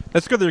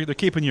 That's good they're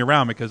keeping you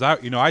around, because I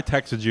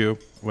texted you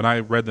when I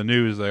read the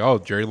news, like, oh,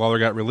 Jerry Lawler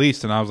got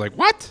released, and I was like,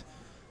 what?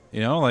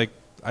 I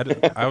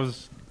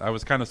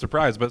was kind of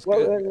surprised, but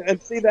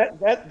and see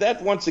that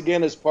once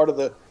again is part of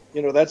the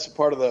that's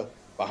part of the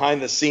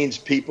behind the scenes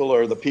people,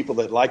 or the people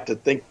that like to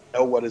think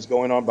know what is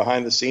going on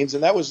behind the scenes,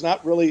 and that was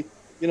not really,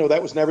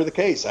 that was never the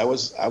case. I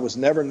was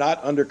never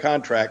not under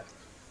contract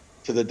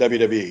to the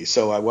WWE,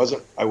 so I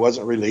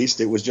wasn't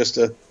released. It was just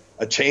a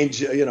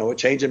change, a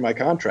change in my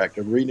contract,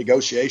 a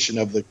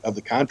renegotiation of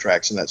the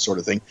contracts and that sort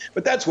of thing.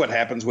 But that's what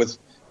happens with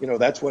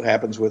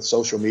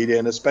social media,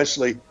 and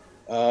especially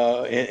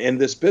in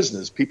this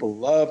business. People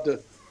love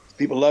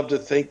to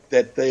think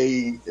that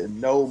they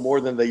know more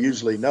than they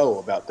usually know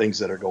about things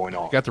that are going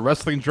on. You got the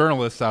wrestling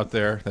journalists out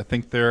there that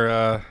think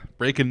they're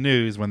breaking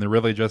news when they're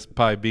really just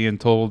probably being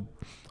told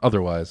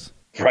otherwise.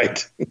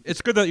 Right.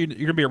 It's good that you're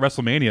going to be at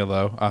WrestleMania,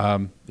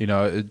 though.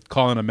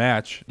 Calling a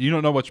match. You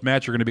don't know which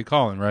match you're going to be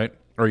calling, right?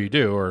 Or you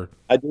do? Or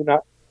I do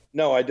not.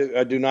 No, I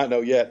do not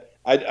know yet.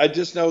 I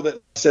just know that I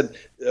said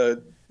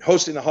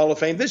hosting the Hall of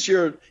Fame this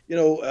year.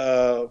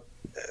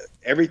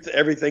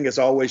 Everything is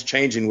always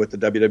changing with the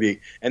WWE,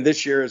 and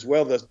this year as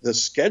well, the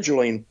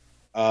scheduling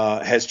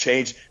has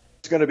changed.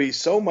 There's going to be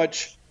so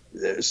much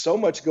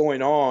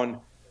going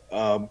on,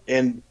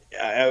 and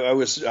I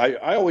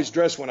always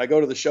dress when I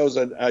go to the shows.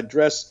 I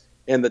dress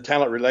in the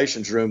talent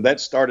relations room. That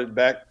started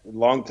back a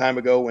long time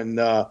ago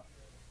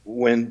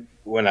when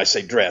I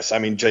say dress, I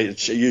mean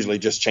usually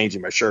just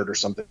changing my shirt or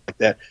something like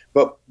that.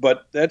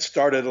 But that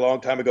started a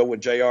long time ago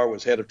when JR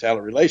was head of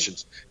talent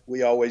relations.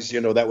 We always,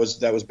 that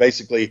was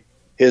basically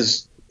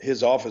his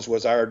office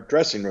was our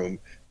dressing room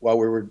while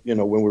we were,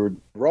 when we were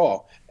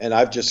Raw. And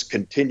I've just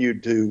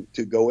continued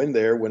to go in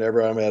there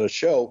whenever I'm at a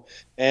show.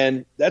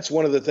 And that's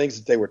one of the things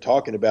that they were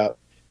talking about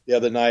the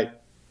other night.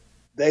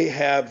 They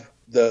have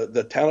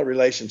the talent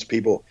relations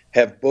people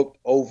have booked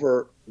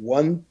over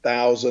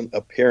 1,000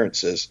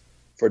 appearances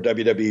for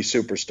WWE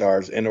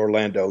superstars in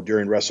Orlando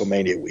during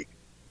WrestleMania week.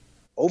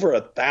 Over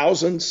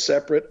 1,000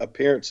 separate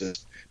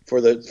appearances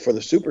for the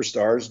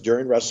superstars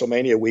during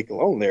WrestleMania week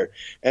alone there.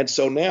 And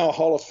so now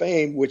Hall of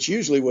Fame, which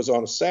usually was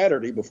on a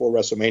Saturday before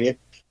WrestleMania,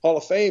 Hall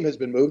of Fame has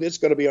been moved. It's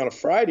going to be on a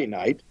Friday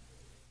night,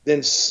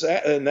 and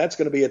that's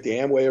going to be at the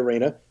Amway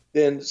Arena.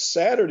 Then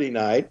Saturday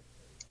night,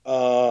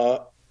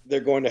 they're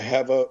going to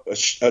have a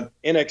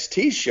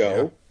NXT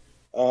show,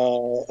 a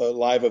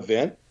live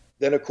event.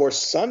 Then, of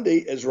course, Sunday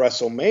is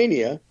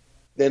WrestleMania.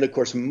 Then, of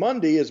course,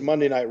 Monday is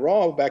Monday Night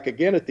Raw, back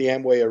again at the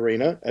Amway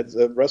Arena.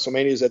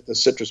 WrestleMania is at the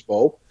Citrus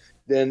Bowl.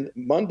 Then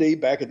Monday,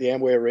 back at the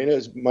Amway Arena,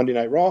 is Monday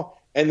Night Raw.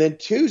 And then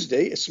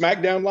Tuesday,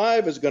 SmackDown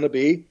Live is going to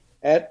be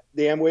at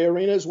the Amway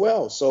Arena as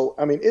well. So,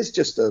 I mean, it's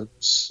just a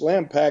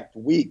slam-packed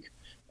week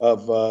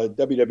of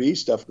WWE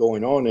stuff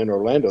going on in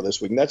Orlando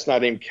this week. And that's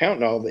not even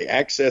counting all the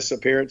Access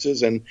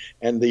appearances and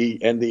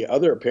the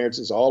other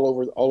appearances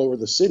all over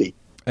the city.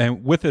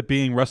 And with it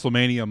being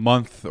WrestleMania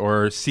month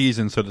or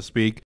season, so to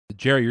speak,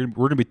 Jerry,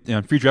 we're going to be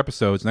in future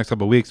episodes, next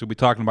couple of weeks, we'll be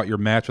talking about your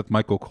match with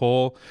Michael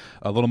Cole,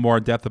 a little more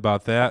in depth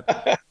about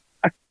that.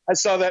 I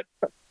saw that.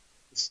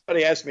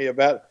 Somebody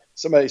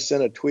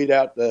sent a tweet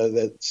out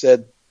that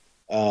said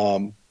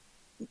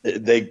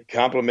they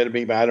complimented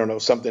me, I don't know,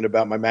 something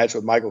about my match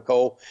with Michael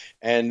Cole.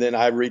 And then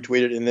I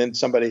retweeted, and then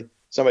somebody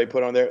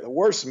put on there, the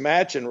worst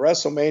match in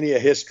WrestleMania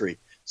history.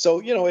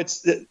 So,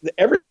 it's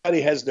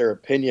everybody has their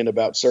opinion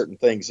about certain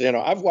things.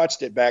 I've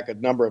watched it back a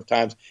number of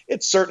times.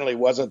 It certainly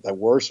wasn't the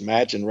worst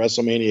match in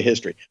WrestleMania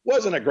history.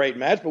 Wasn't a great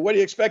match, but what do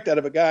you expect out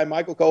of a guy,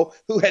 Michael Cole,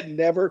 who had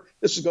never,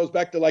 this goes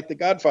back to like The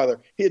Godfather,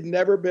 he had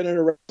never been in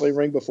a wrestling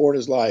ring before in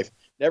his life,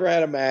 never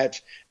had a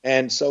match.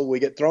 And so we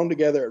get thrown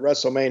together at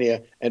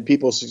WrestleMania and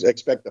people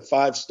expect a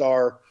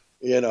 5-star,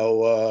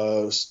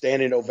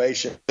 standing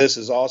ovation, this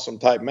is awesome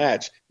type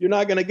match. You're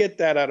not going to get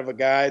that out of a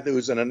guy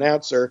who's an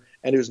announcer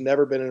and who's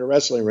never been in a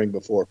wrestling ring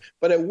before.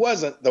 But it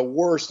wasn't the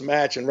worst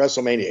match in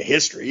WrestleMania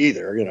history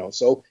either,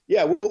 So,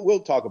 yeah,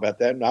 we'll talk about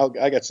that. And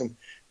I got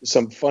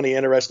some funny,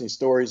 interesting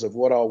stories of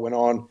what all went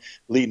on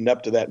leading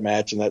up to that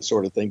match and that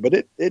sort of thing.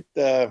 But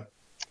hey,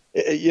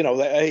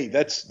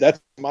 that's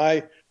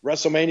my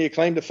WrestleMania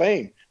claim to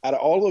fame. Out of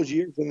all those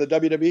years in the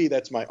WWE,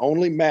 that's my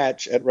only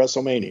match at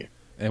WrestleMania.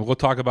 And we'll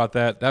talk about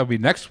that. That will be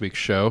next week's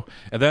show.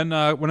 And then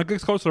when it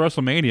gets close to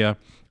WrestleMania,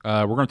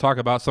 we're going to talk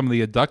about some of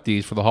the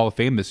inductees for the Hall of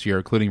Fame this year,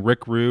 including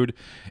Rick Rude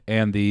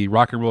and the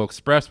Rock and Roll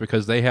Express,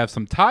 because they have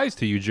some ties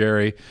to you,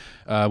 Jerry,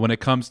 when it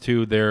comes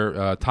to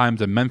their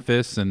times in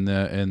Memphis and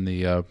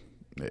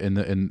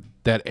in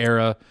that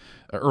era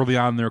early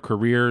on in their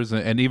careers,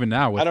 and even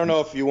now. I don't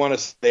know if you want to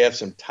say they have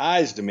some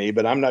ties to me,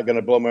 but I'm not going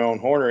to blow my own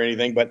horn or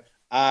anything. But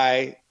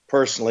I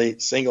personally,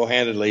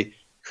 single-handedly,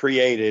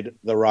 created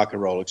the Rock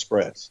and Roll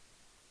Express.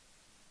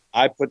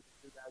 I put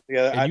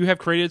together. And you have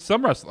created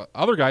some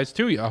other guys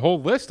too. A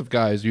whole list of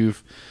guys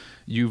you've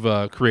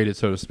created,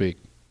 so to speak.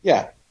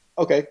 Yeah.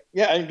 Okay.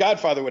 Yeah, and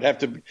Godfather would have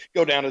to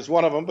go down as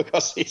one of them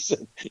because he's,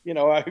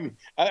 I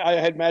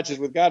had matches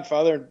with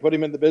Godfather and put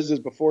him in the business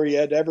before he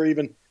had ever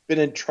even been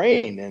in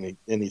training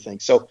anything.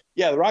 So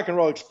yeah, the Rock and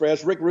Roll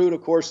Express. Rick Rude,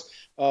 of course,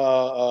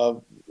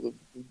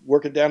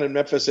 working down in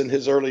Memphis in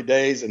his early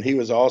days, and he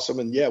was awesome.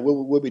 And yeah,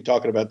 we'll be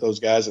talking about those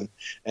guys, and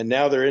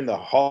now they're in the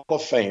Hall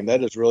of Fame.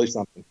 That is really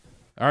something.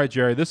 All right,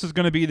 Jerry, this is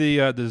going to be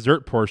the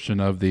dessert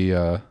portion of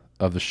the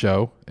of the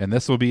show, and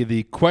this will be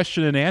the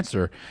question and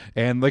answer.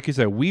 And like you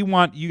said, we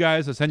want you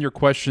guys to send your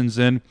questions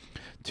in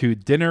to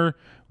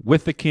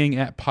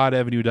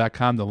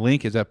dinnerwiththeking@podavenue.com. The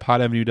link is at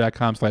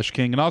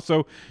podavenue.com/king. And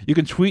also, you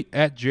can tweet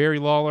at Jerry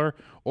Lawler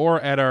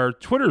or at our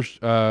Twitter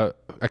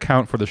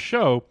account for the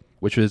show,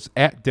 which is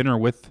at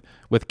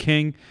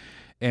dinnerwithking.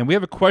 And we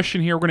have a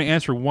question here. We're going to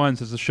answer one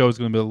since the show is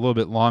going to be a little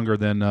bit longer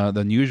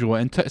than usual.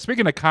 And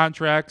speaking of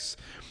contracts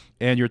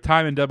and your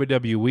time in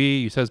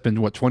WWE, you said it's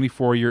been, what,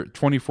 24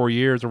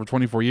 years, over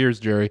 24 years,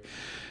 Jerry.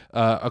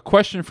 A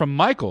question from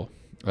Michael.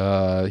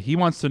 He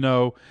wants to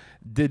know,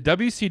 did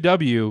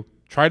WCW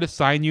try to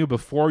sign you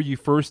before you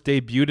first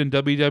debuted in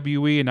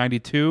WWE in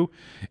 92?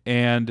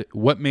 And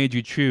what made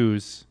you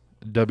choose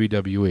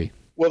WWE?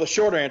 Well, the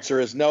short answer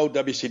is no,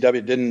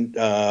 WCW didn't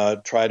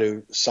try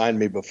to sign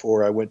me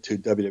before I went to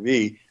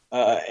WWE.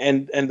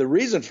 And the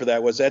reason for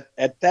that was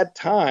at that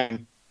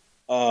time,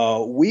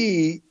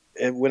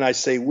 and when I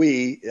say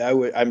we,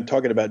 I'm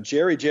talking about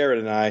Jerry Jarrett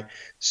and I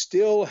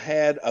still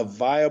had a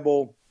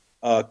viable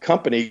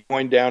company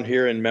going down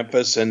here in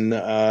Memphis and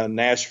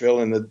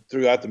Nashville and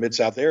throughout the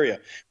Mid-South area.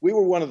 We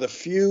were one of the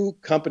few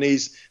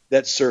companies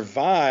that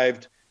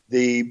survived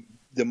the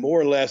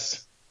more or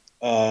less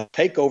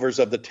takeovers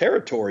of the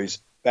territories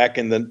back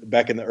in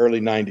the early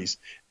 90s.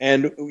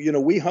 And,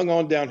 we hung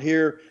on down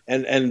here.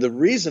 And the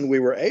reason we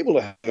were able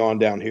to hang on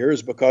down here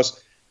is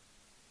because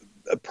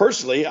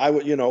personally,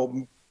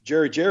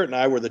 Jerry Jarrett and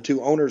I were the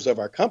two owners of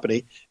our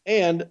company,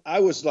 and I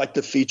was like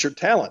the featured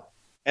talent.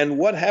 And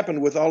what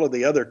happened with all of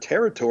the other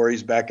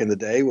territories back in the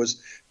day was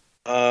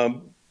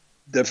the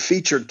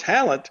featured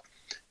talent,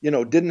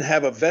 didn't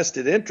have a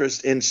vested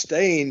interest in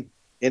staying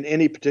in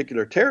any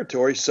particular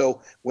territory.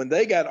 So when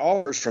they got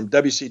offers from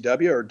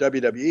WCW or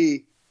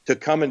WWE to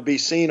come and be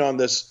seen on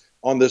this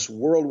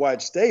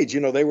worldwide stage,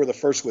 they were the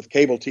first with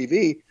cable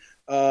TV.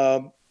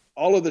 All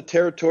of the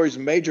territories'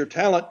 major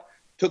talent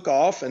took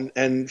off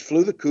and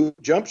flew the coop,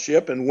 jumped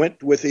ship, and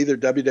went with either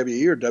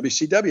WWE or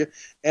WCW,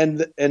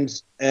 and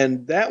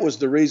that was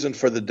the reason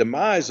for the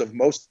demise of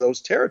most of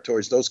those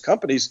territories. Those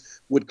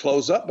companies would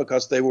close up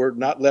because they were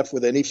not left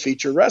with any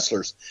feature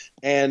wrestlers.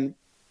 And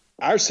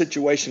our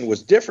situation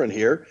was different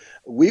here.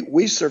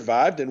 We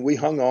survived and we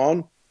hung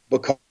on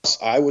because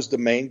I was the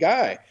main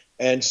guy.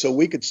 And so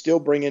we could still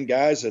bring in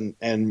guys and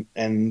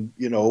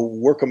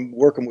work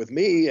them with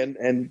me,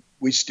 and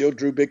we still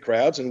drew big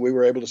crowds, and we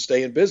were able to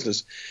stay in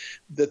business.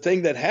 The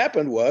thing that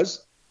happened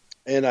was,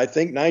 in I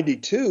think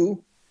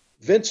 92,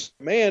 Vince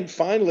McMahon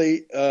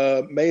finally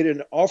made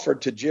an offer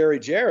to Jerry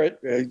Jarrett,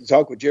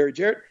 talk with Jerry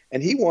Jarrett,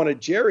 and he wanted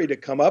Jerry to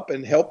come up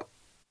and help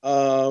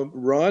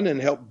run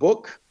and help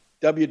book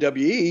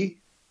WWE.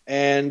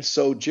 And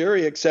so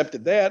Jerry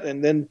accepted that,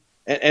 and then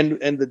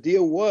and the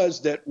deal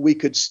was that we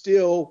could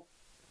still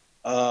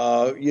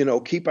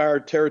keep our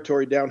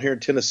territory down here in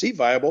Tennessee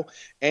viable,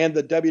 and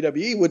the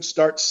WWE would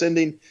start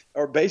sending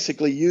or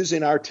basically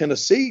using our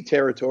Tennessee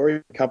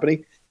territory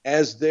company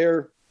as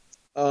their,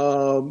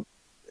 as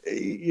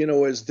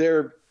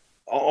their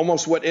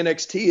almost what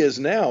NXT is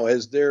now,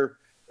 as their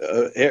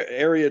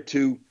area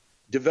to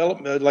develop,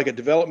 like a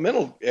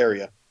developmental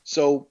area.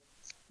 So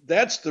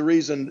that's the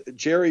reason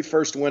Jerry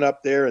first went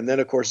up there, and then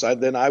of course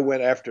I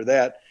went after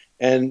that,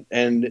 and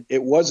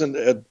it wasn't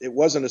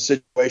a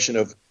situation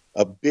of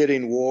a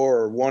bidding war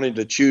or wanting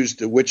to choose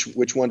to which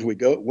ones we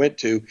went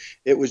to.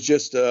 It was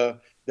just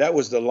that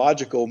was the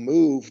logical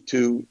move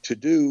to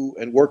do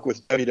and work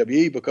with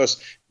WWE,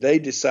 because they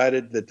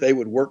decided that they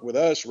would work with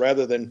us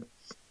rather than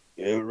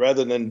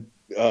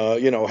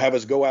have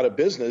us go out of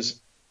business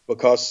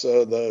because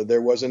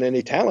there wasn't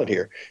any talent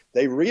here.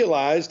 They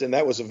realized, and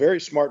that was a very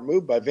smart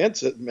move by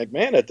Vince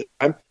McMahon at the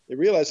time. They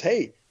realized,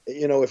 hey,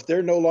 if there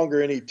are no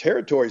longer any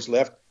territories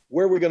left,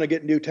 where are we going to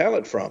get new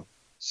talent from?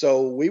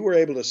 So we were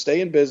able to stay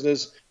in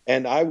business,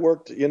 and I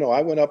worked,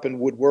 I went up and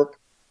would work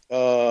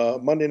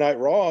Monday Night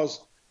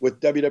Raws with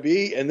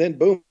WWE, and then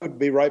boom, I'd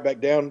be right back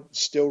down,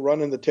 still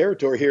running the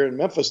territory here in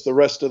Memphis the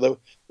rest of the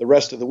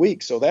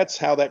week. So that's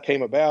how that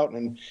came about.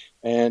 And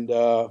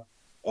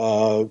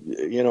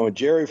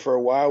Jerry for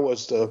a while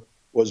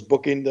was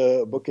booking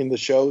the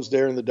shows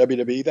there in the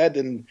WWE. That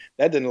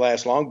didn't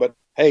last long, but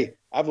hey,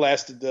 I've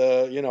lasted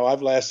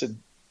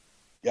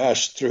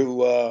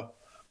through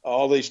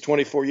all these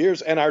 24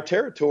 years, and our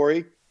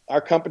territory,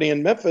 our company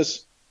in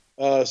Memphis,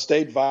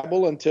 stayed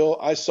viable until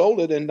I sold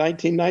it in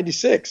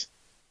 1996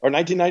 or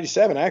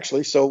 1997,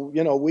 actually. So,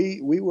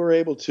 we were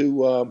able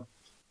to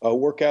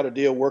work out a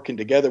deal working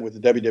together with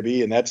the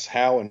WWE, and that's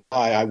how and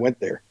why I went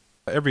there.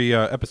 Every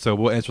episode,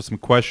 we'll answer some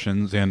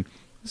questions, and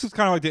this is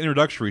kind of like the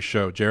introductory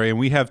show, Jerry, and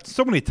we have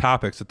so many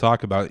topics to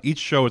talk about. Each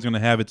show is going to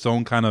have its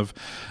own kind of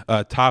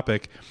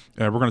topic.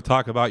 We're going to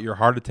talk about your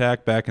heart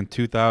attack back in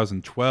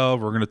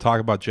 2012. We're going to talk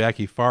about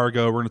Jackie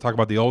Fargo. We're going to talk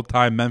about the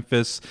old-time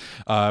Memphis,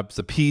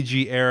 the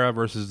PG era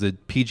versus the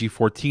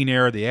PG-14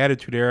 era, the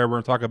Attitude era. We're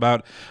going to talk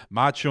about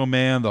Macho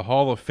Man, the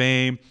Hall of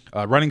Fame,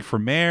 running for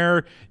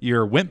mayor,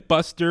 your Wimp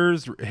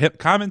Busters,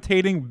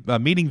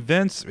 commentating, meeting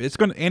Vince. It's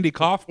going to Andy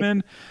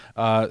Kaufman,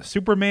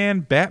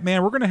 Superman,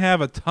 Batman. We're going to have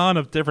a ton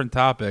of different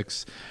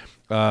topics.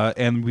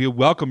 and we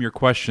welcome your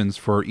questions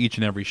for each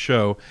and every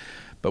show.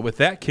 But with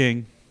that,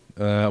 King,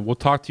 we'll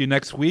talk to you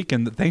next week,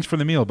 and thanks for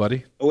the meal,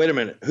 buddy. Oh, wait a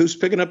minute. Who's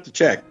picking up the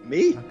check?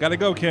 Me? Gotta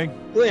go, King.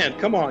 Glenn,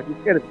 come on. You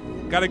get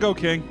it. Gotta go,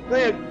 King.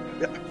 Glenn.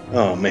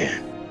 Oh,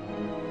 man.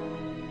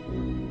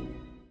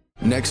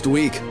 Next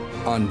week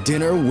on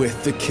Dinner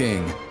with the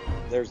King.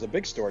 There's a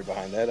big story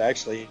behind that.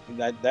 Actually,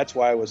 that's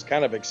why I was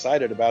kind of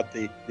excited about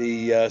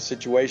the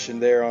situation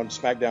there on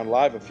SmackDown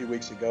Live a few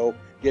weeks ago,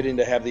 getting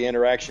to have the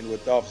interaction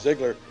with Dolph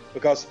Ziggler,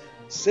 because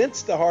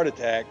since the heart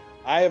attack,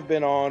 I have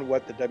been on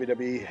what the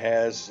WWE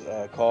has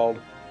called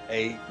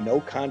a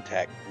no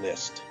contact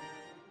list.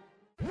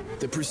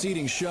 The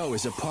preceding show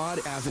is a Pod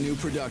Avenue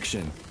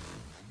production.